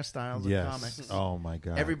questionable hairstyles in Yes. comics. Oh my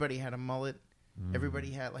God. Everybody had a mullet.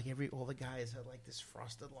 Everybody had all the guys had like this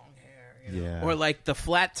frosted long hair. Yeah. Or like the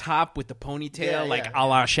flat top with the ponytail, Yeah, like yeah. a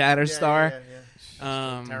la Shatterstar.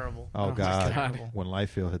 Yeah. Um, Terrible. Oh, Oh, God. God. When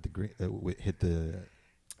Liefeld hit the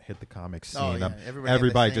hit the comic scene. Oh, yeah. Everybody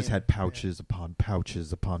Everybody had the just same- had pouches upon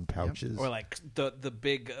pouches upon pouches. Or like the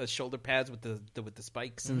big shoulder pads with the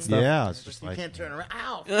spikes and stuff. Yeah, it's Just just you like can't turn around.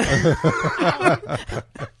 Ow!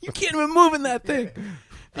 You can't even move in that thing.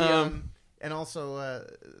 And also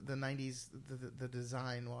the '90s, the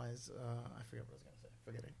design wise, I forget what I was gonna say.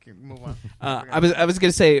 Forget it. Move on. I was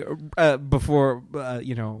gonna say before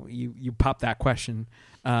you pop that question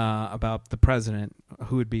about the president,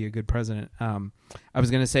 who would be a good president. I was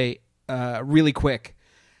gonna say really quick,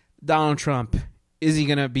 Donald Trump, is he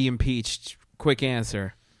gonna be impeached? Quick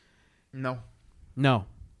answer: No,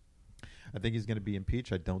 I think he's going to be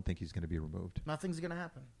impeached. I don't think he's going to be removed. nothing's gonna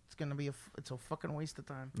happen. It's gonna be it's a fucking waste of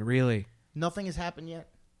time. Really. Nothing has happened yet.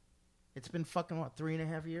 It's been fucking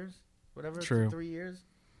 3.5 years, whatever. True. 3 years.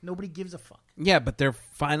 Nobody gives a fuck. Yeah, but they're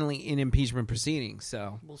finally in impeachment proceedings,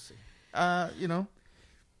 so We'll see.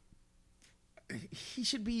 He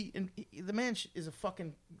should be. The man is a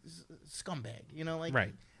fucking scumbag.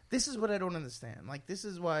 Right. This is what I don't understand. Like, this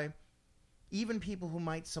is why even people who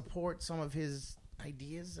might support some of his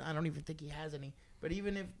ideas, I don't even think he has any. But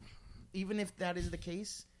even if that is the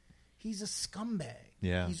case, he's a scumbag.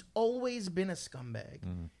 Yeah. He's always been a scumbag.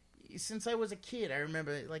 Since I was a kid, I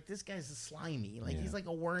remember, like, this guy's slimy. Like, he's like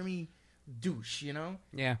a wormy douche,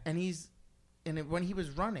 yeah. And when he was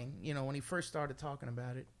running, when he first started talking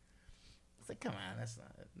about it, it's like, come on, that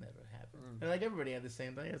never happened. And like, everybody had the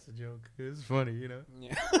same thing. That's a joke. It's funny,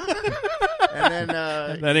 Yeah. And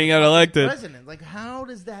then Then he got elected. president. Like, how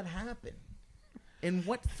does that happen? In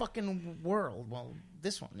what fucking world? Well,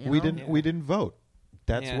 this one. We didn't vote.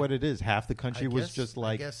 That's Yeah. what it is. Half the country was guess- just I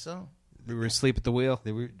like guess so. We were asleep at the wheel.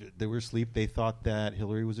 they were asleep. They thought that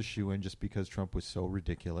Hillary was a shoo-in just because Trump was so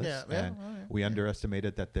ridiculous. Yeah, and well, yeah. we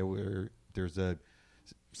underestimated that there's a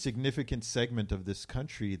significant segment of this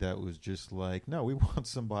country that was just like, no, we want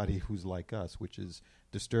somebody who's like us, which is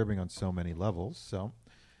disturbing on so many levels. So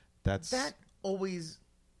That always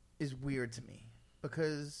is weird to me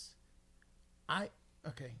because I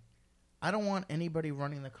don't want anybody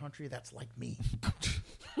running the country that's like me.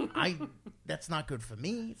 That's not good for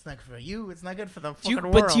me. It's not good for you. It's not good for the fucking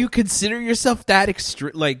world. But do you consider yourself that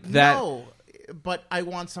extreme? Like that? No, but I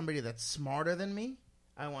want somebody that's smarter than me.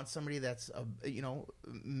 I want somebody that's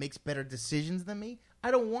makes better decisions than me.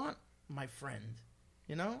 I don't want my friend.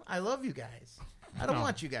 I love you guys. I don't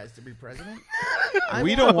want you guys to be president.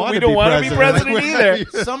 we don't want to be president either.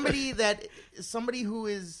 Somebody who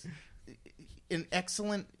is an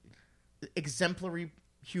excellent, exemplary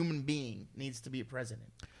human being needs to be a president.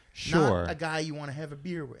 Sure. Not a guy you want to have a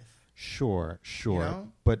beer with. Sure.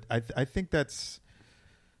 know? But I think that's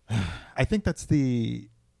the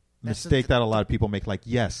mistake that a lot of people make. Like,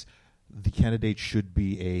 yes, the candidate should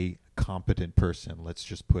be a competent person. Let's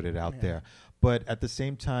just put it out there. But at the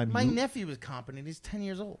same time, My nephew was competent. He's 10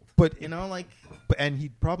 years old. But and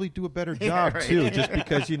he'd probably do a better Yeah, job right. too, just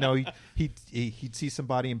because he'd see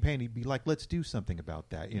somebody in pain, he'd be like, "Let's do something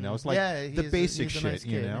about that." It's like the basic he's a nice shit,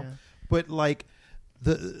 kid, yeah. But like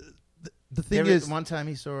the thing is, one time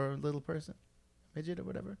he saw a little person, midget or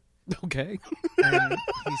whatever, Okay. and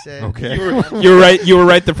he said, Okay. You were right. You were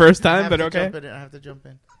right the first I time, have but to okay. jump in. I have to jump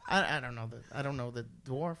in. I don't know the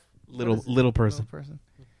dwarf. Little What is it? little person. Little person.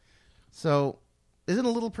 So, isn't a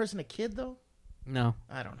little person a kid though? No.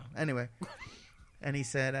 I don't know. Anyway, and he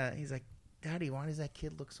said, he's like, "Daddy, why does that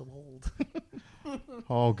kid look so old?"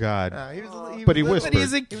 oh god, But he little. whispered. But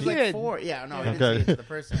he's a He was like kid. 4. Yeah, no, he Okay. didn't say it to the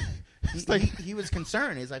person. It's like- he was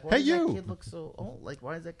concerned. He's like, "Why Hey, does you." that kid look so old? Like,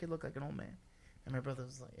 why does that kid look like an old man?" And my brother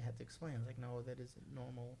was like, had to explain. I was like, "No, that isn't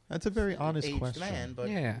normal." That's a very honest aged question. man, but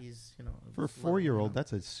Yeah. he's For a 4-year-old,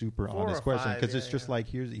 that's a super 4 or honest question 5, because it's yeah, just yeah. like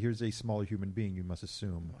here's a smaller human being. You must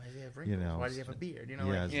assume. Why does he have wrinkles? Why does he have a beard? Yeah,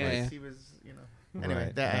 like, it's like- he was, Anyway,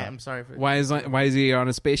 Right. that, Yeah. I'm sorry for. Why is he on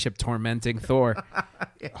a spaceship tormenting Thor?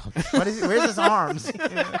 What is where's his arms?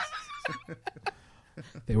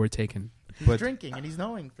 They were taken. He's But- drinking and he's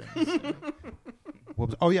knowing things.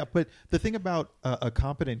 But the thing about a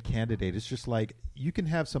competent candidate is just like you can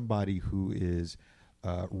have somebody who is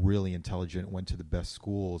really intelligent, went to the best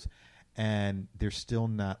schools, and they're still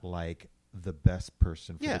not like the best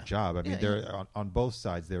person for Yeah. the job. I mean, Yeah, they're on both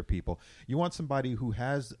sides. There are people. You want somebody who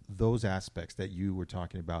has those aspects that you were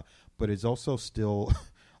talking about, but is also still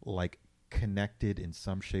like connected in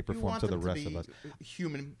some shape or You form want to the them rest be of us.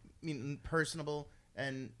 human, personable,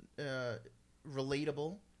 and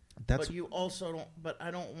relatable. That's But you also don't. But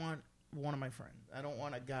I don't want one of my friends. I don't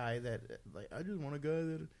want a guy that like. I just want a guy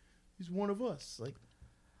that he's one of us. Like,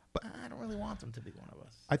 But- I don't really want them to be one of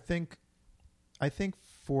us. I think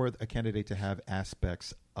for a candidate to have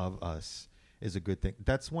aspects of us, is a good thing.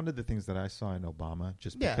 That's one of the things that I saw in Obama,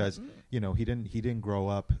 just Yeah. because he didn't grow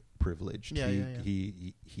up privileged. Yeah,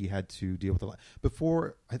 He had to deal with a lot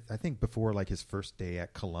before. I think before like his first day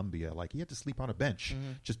at Columbia, like he had to sleep on a bench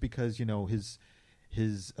just because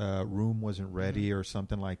his room wasn't ready or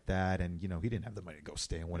something like that, and he didn't have the money to go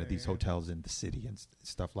stay in one of these hotels in the city and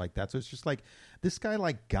stuff like that. So it's just like this guy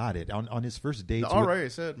like got it on his first dates. All right, I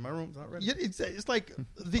said my room's not ready. Yeah, it's like I'm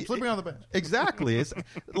sleeping on the bench. Exactly. It's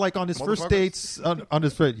like on his first dates on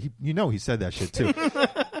his first. He said that shit too.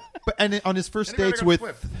 But on his first Anybody dates got with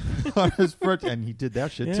Swift? on his first, and he did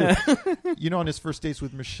that shit too. On his first dates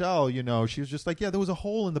with Michelle, she was just like, yeah, there was a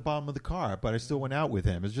hole in the bottom of the car, but I still went out with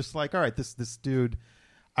him. It's just like, all right, this dude.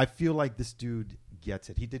 I feel like this dude gets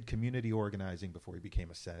it. He did community organizing before he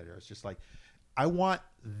became a senator. It's just like, I want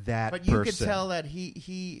that. But you person. could tell that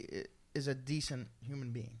he is a decent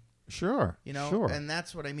human being. Sure. Sure. And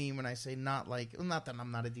that's what I mean when I say not that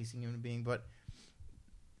I'm not a decent human being, but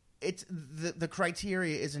it's the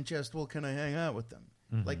criteria isn't just, well, can I hang out with them?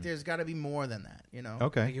 Mm-hmm. Like there's got to be more than that,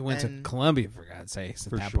 Okay. Like he went to Columbia, for God's sakes,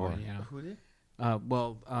 at For that sure. point. Who did?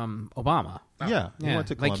 Obama. Yeah. He went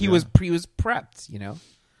to Like Columbia. he was prepped.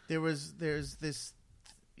 There's this,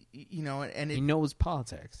 and He knows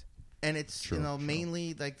politics. and it's Sure.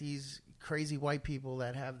 mainly like these crazy white people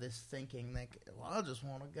that have this thinking like, well, I just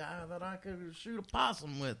want a guy that I could shoot a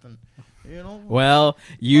possum with, and Well,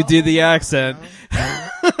 you did the accent.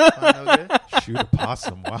 No good? Shoot a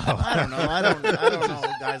possum. Wow. I don't know. I don't know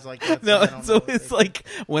guys like that. No, I don't so know what it's they like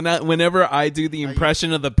whenever I do the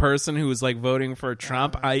impression of the person who's like voting for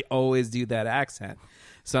Trump, I always do that accent.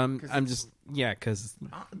 So I'm just because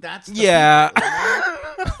that's the yeah.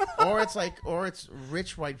 people, or it's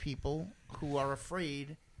rich white people who are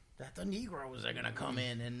afraid that the Negroes are gonna come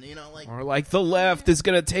in and Or like the left is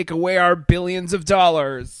going to take away our billions of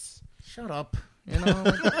dollars. shut up. Worry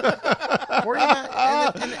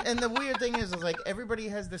about, and the weird thing is like everybody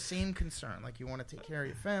has the same concern. Like you want to take care of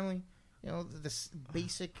your family. This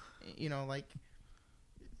basic.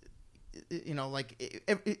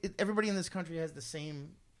 Everybody in this country has the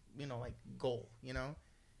same. Goal.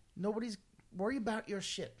 Nobody's worry about your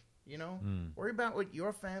shit. Worry about what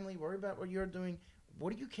your family. Worry about what you're doing.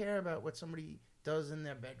 What do you care about what somebody does in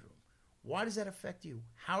their bedroom? Why does that affect you?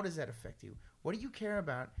 How does that affect you? What do you care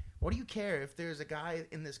about? What do you care if there's a guy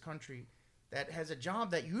in this country that has a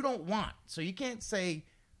job that you don't want? So you can't say,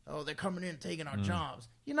 oh, they're coming in and taking our jobs.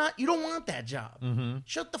 You don't want that job.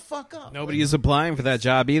 Shut the fuck up. Nobody is applying for that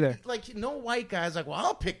job either. Like no white guy's like, well,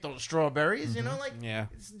 I'll pick those strawberries. Yeah.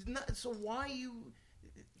 It's not, so why you?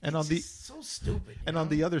 And it's on the just so stupid. And on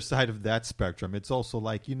the other side of that spectrum, it's also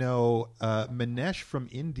like Manesh from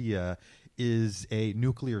India is a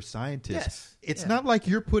nuclear scientist. Yes. It's Yeah. not like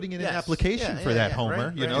you're putting in an Yes. application Yeah, for yeah, that, yeah, Homer.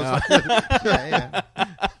 right, You right. know, it's like, yeah.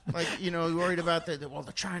 Like, you're worried about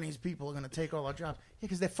the Chinese people are going to take all our jobs. Yeah,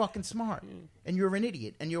 because they're fucking smart. And you're an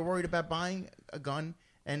idiot. And you're worried about buying a gun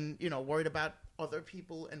and, worried about other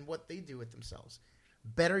people and what they do with themselves.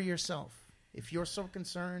 Better yourself. If you're so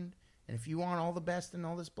concerned and if you want all the best and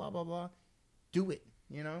all this blah, blah, blah, do it,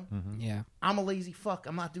 Yeah. I'm a lazy fuck.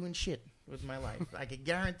 I'm not doing shit with my life. I can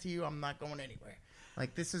guarantee you I'm not going anywhere.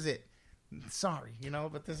 Like, this is it. Sorry,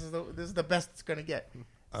 but this is the best it's going to get.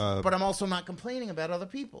 But I'm also not complaining about other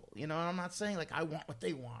people. I'm not saying, like, I want what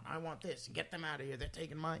they want. I want this. Get them out of here. They're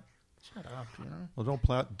taking my... Shut up, well, don't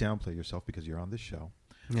downplay yourself because you're on this show.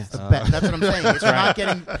 Yes. That's what I'm saying. It's not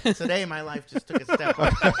getting... Today, my life just took a step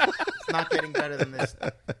up. It's not getting better than this.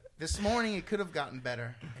 This morning, it could have gotten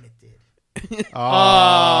better, and it did. But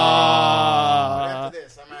after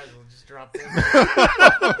this, I might as well just drop this. Then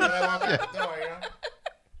I walk out the door,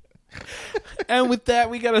 And with that,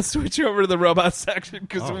 we got to switch over to the robot section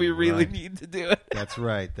because All we really right. need to do it. That's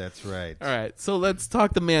right. That's right. All right. So let's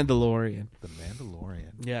talk The Mandalorian. The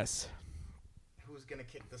Mandalorian. Yes. Who's going to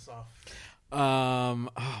kick this off?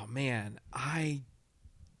 Oh, man.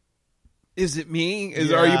 Is it me?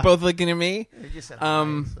 Are Yeah. you both looking at me? You just said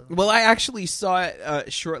hi, so. Well, I actually saw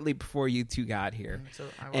it shortly before you two got here, So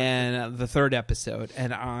I watched and the third episode,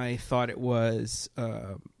 and I thought it was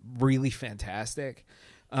really fantastic.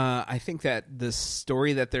 I think that the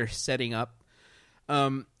story that they're setting up,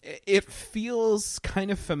 it feels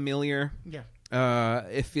kind of familiar. Yeah.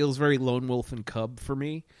 It feels very Lone Wolf and Cub for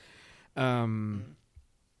me. It's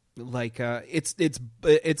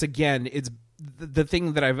the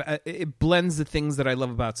thing that it blends the things that I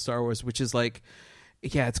love about Star Wars, which is like,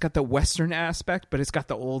 yeah, it's got the Western aspect, but it's got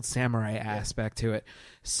the old samurai aspect to it.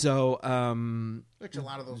 So, Which a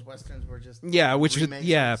lot of those westerns were just which is, remakes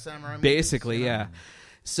of samurai movies, basically, yeah.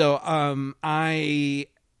 So, I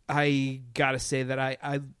gotta say that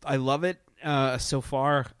I love it. so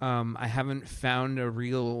far. I haven't found a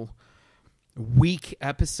real weak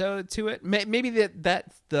episode to it. Maybe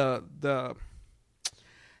the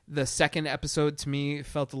second episode to me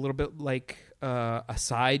felt a little bit like a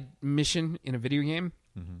side mission in a video game.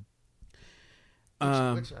 Which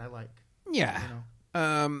I like. Yeah. You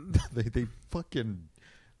know? They fucking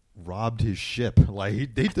robbed his ship.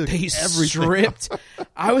 Like they took They everything. stripped.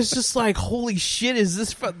 I was just like, "Holy shit! Is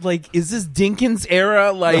this Dinkins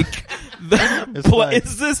era? Like,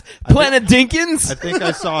 is this Planet Dinkins?" I think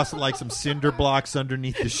I saw some cinder blocks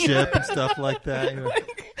underneath the ship and stuff like that. You know?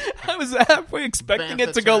 I was halfway expecting Bantha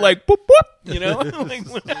it to go turret. like, "Boop boop," you know. Like,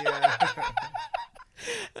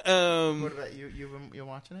 What about you? You're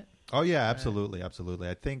watching it? Oh yeah, absolutely. I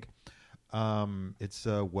think it's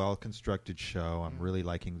a well constructed show. I'm really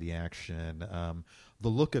liking the action. The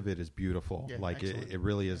look of it is beautiful. Yeah, like excellent. it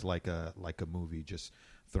really is like a movie just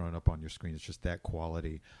thrown up on your screen. It's just that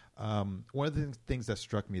quality. One of the things that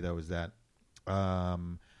struck me though is that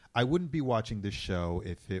I wouldn't be watching this show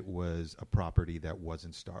if it was a property that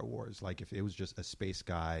wasn't Star Wars. Like if it was just a space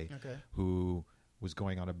guy who was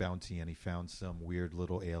going on a bounty and he found some weird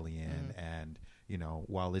little alien, and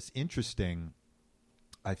while it's interesting,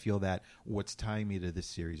 I feel that what's tying me to this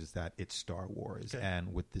series is that it's Star Wars. Okay.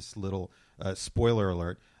 And with this little spoiler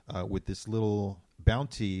alert, with this little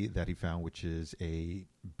bounty that he found, which is a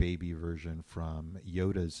baby version from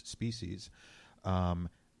Yoda's species,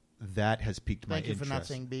 that has piqued my Thank you interest. for not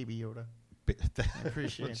saying Baby Yoda. I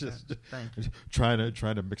appreciate Let's that. just- Thank you.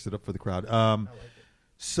 trying to mix it up for the crowd. I like it.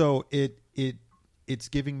 So it's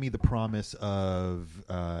giving me the promise of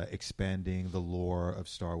expanding the lore of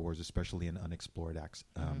Star Wars, especially an unexplored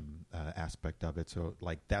aspect of it. So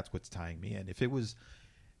like that's what's tying me in. If it was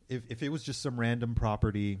just some random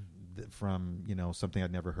property from something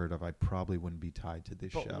I'd never heard of, I probably wouldn't be tied to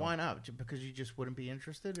this But show. why not? Because you just wouldn't be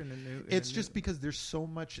interested in a new. It's just because there's so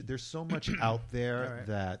much out there All right.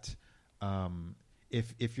 that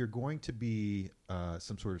if you're going to be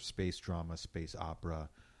some sort of space drama, space opera,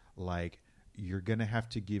 like you're gonna have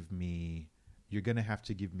to give me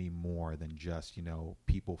more than just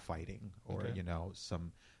people fighting or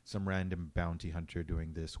some random bounty hunter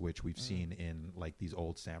doing this, which we've seen in like these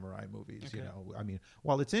old samurai movies. Okay. I mean,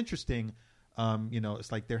 while it's interesting,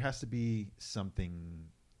 it's like there has to be something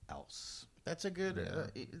else. That's a good.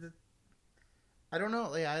 Yeah. I don't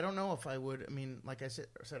know. Yeah, I don't know if I would. I mean, like I said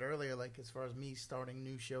earlier, like as far as me starting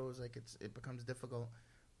new shows, like it becomes difficult.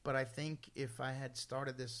 But I think if I had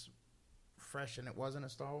started this fresh and it wasn't a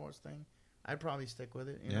Star Wars thing, I'd probably stick with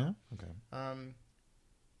it. You know? Okay.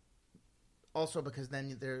 Also, because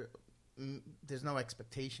then there's no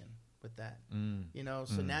expectation with that.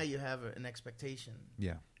 So now you have an expectation.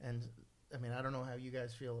 Yeah. And I mean, I don't know how you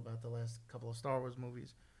guys feel about the last couple of Star Wars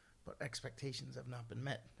movies, but expectations have not been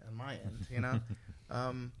met on my end.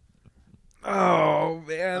 oh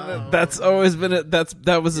man, Oh, that's man. always been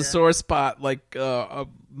that was a Yeah. sore spot like a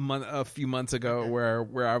few months ago Okay. where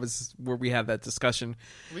we had that discussion.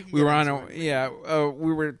 We can We get were on into our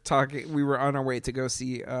it. we were on our way to go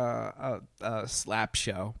see a slap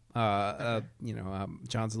show. John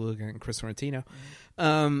Zaluga and Chris Sorrentino,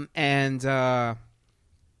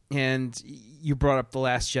 and you brought up The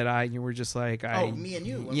Last Jedi, and you were just like, me and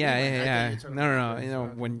you. When we went. I yeah. thought you were talking No.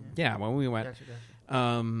 about When we went,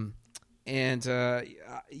 Gotcha. and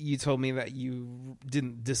you told me that you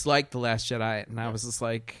didn't dislike The Last Jedi, and I was just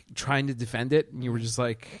like trying to defend it, and you were just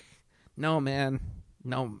like, no, man,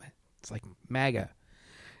 it's like MAGA.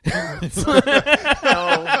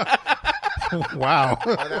 Wow.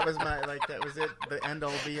 That was that was it. The end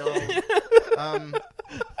all be all.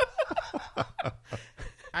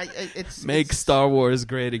 Make Star Wars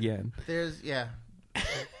great again.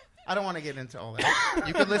 I don't want to get into all that.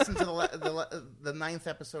 You could listen to the 9th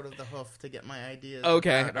episode of The Hoof to get my ideas.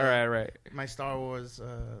 Okay, about, all right. My Star Wars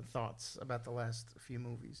thoughts about the last few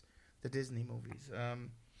movies, the Disney movies,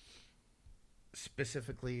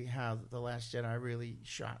 specifically how The Last Jedi really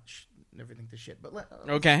shot everything to shit. But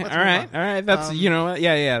Okay, let's all move right. on. That's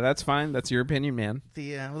yeah. That's fine. That's your opinion, man.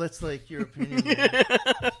 That's like your opinion.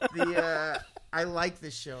 Man. I like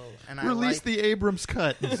this show, and Release the Abrams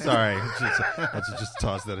cut. Sorry, I just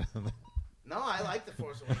toss that in. No, I like the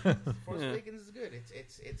Force Awakens. Force Awakens is good.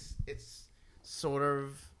 It's sort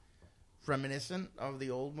of reminiscent of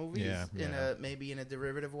the old movies in maybe in a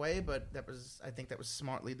derivative way, but I think that was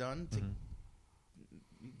smartly done to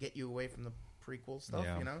get you away from the prequel stuff.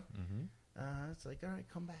 Yeah. It's like, all right,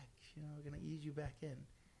 come back. We're gonna ease you back in,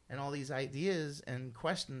 and all these ideas and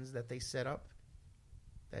questions that they set up,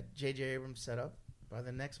 that J.J. Abrams set up. By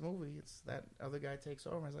the next movie, it's that other guy takes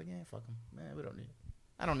over. And it's like, yeah, fuck him. Man, we don't need it.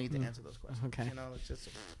 I don't need to answer those questions. Okay. You know, let's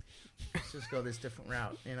just go this different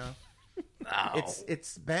route. You know, No.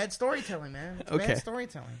 it's bad storytelling, man. It's Okay. bad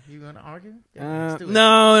storytelling. You gonna argue? Yeah, No, let's do it.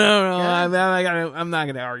 no. Yeah. I'm not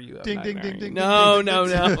gonna argue. I'm Ding, not ding, gonna ding, argue. ding, No, ding, no,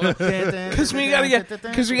 ding, no. Because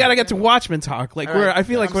we gotta get to Watchmen talk. Like All right. I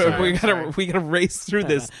feel like I'm sorry, we I'm sorry. gotta race through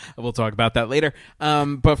this. We'll talk about that later.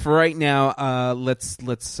 But for right now, let's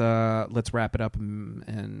wrap it up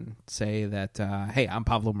and say that hey, I'm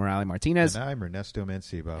Pablo Morales Martinez, And I'm Ernesto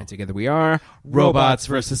Mancebo. and together we are Robots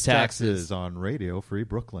versus Taxes. on Radio Free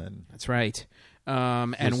Brooklyn. That's right.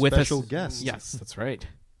 And With with special us, guest. Yes, that's right.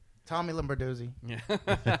 Tommy Lombardozzi. Yeah.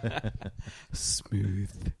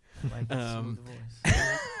 Smooth. Like that Um, smooth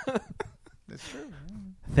voice. That's true.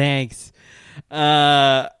 Thanks.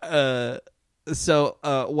 So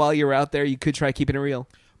while you're out there, you could try keeping it real.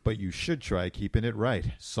 But you should try keeping it right.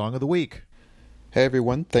 Song of the week. Hey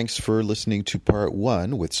everyone, thanks for listening to part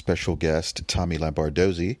 1 with special guest Tommy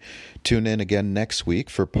Lombardozzi. Tune in again next week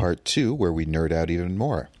for part 2 where we nerd out even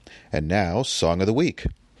more. And now, Song of the Week.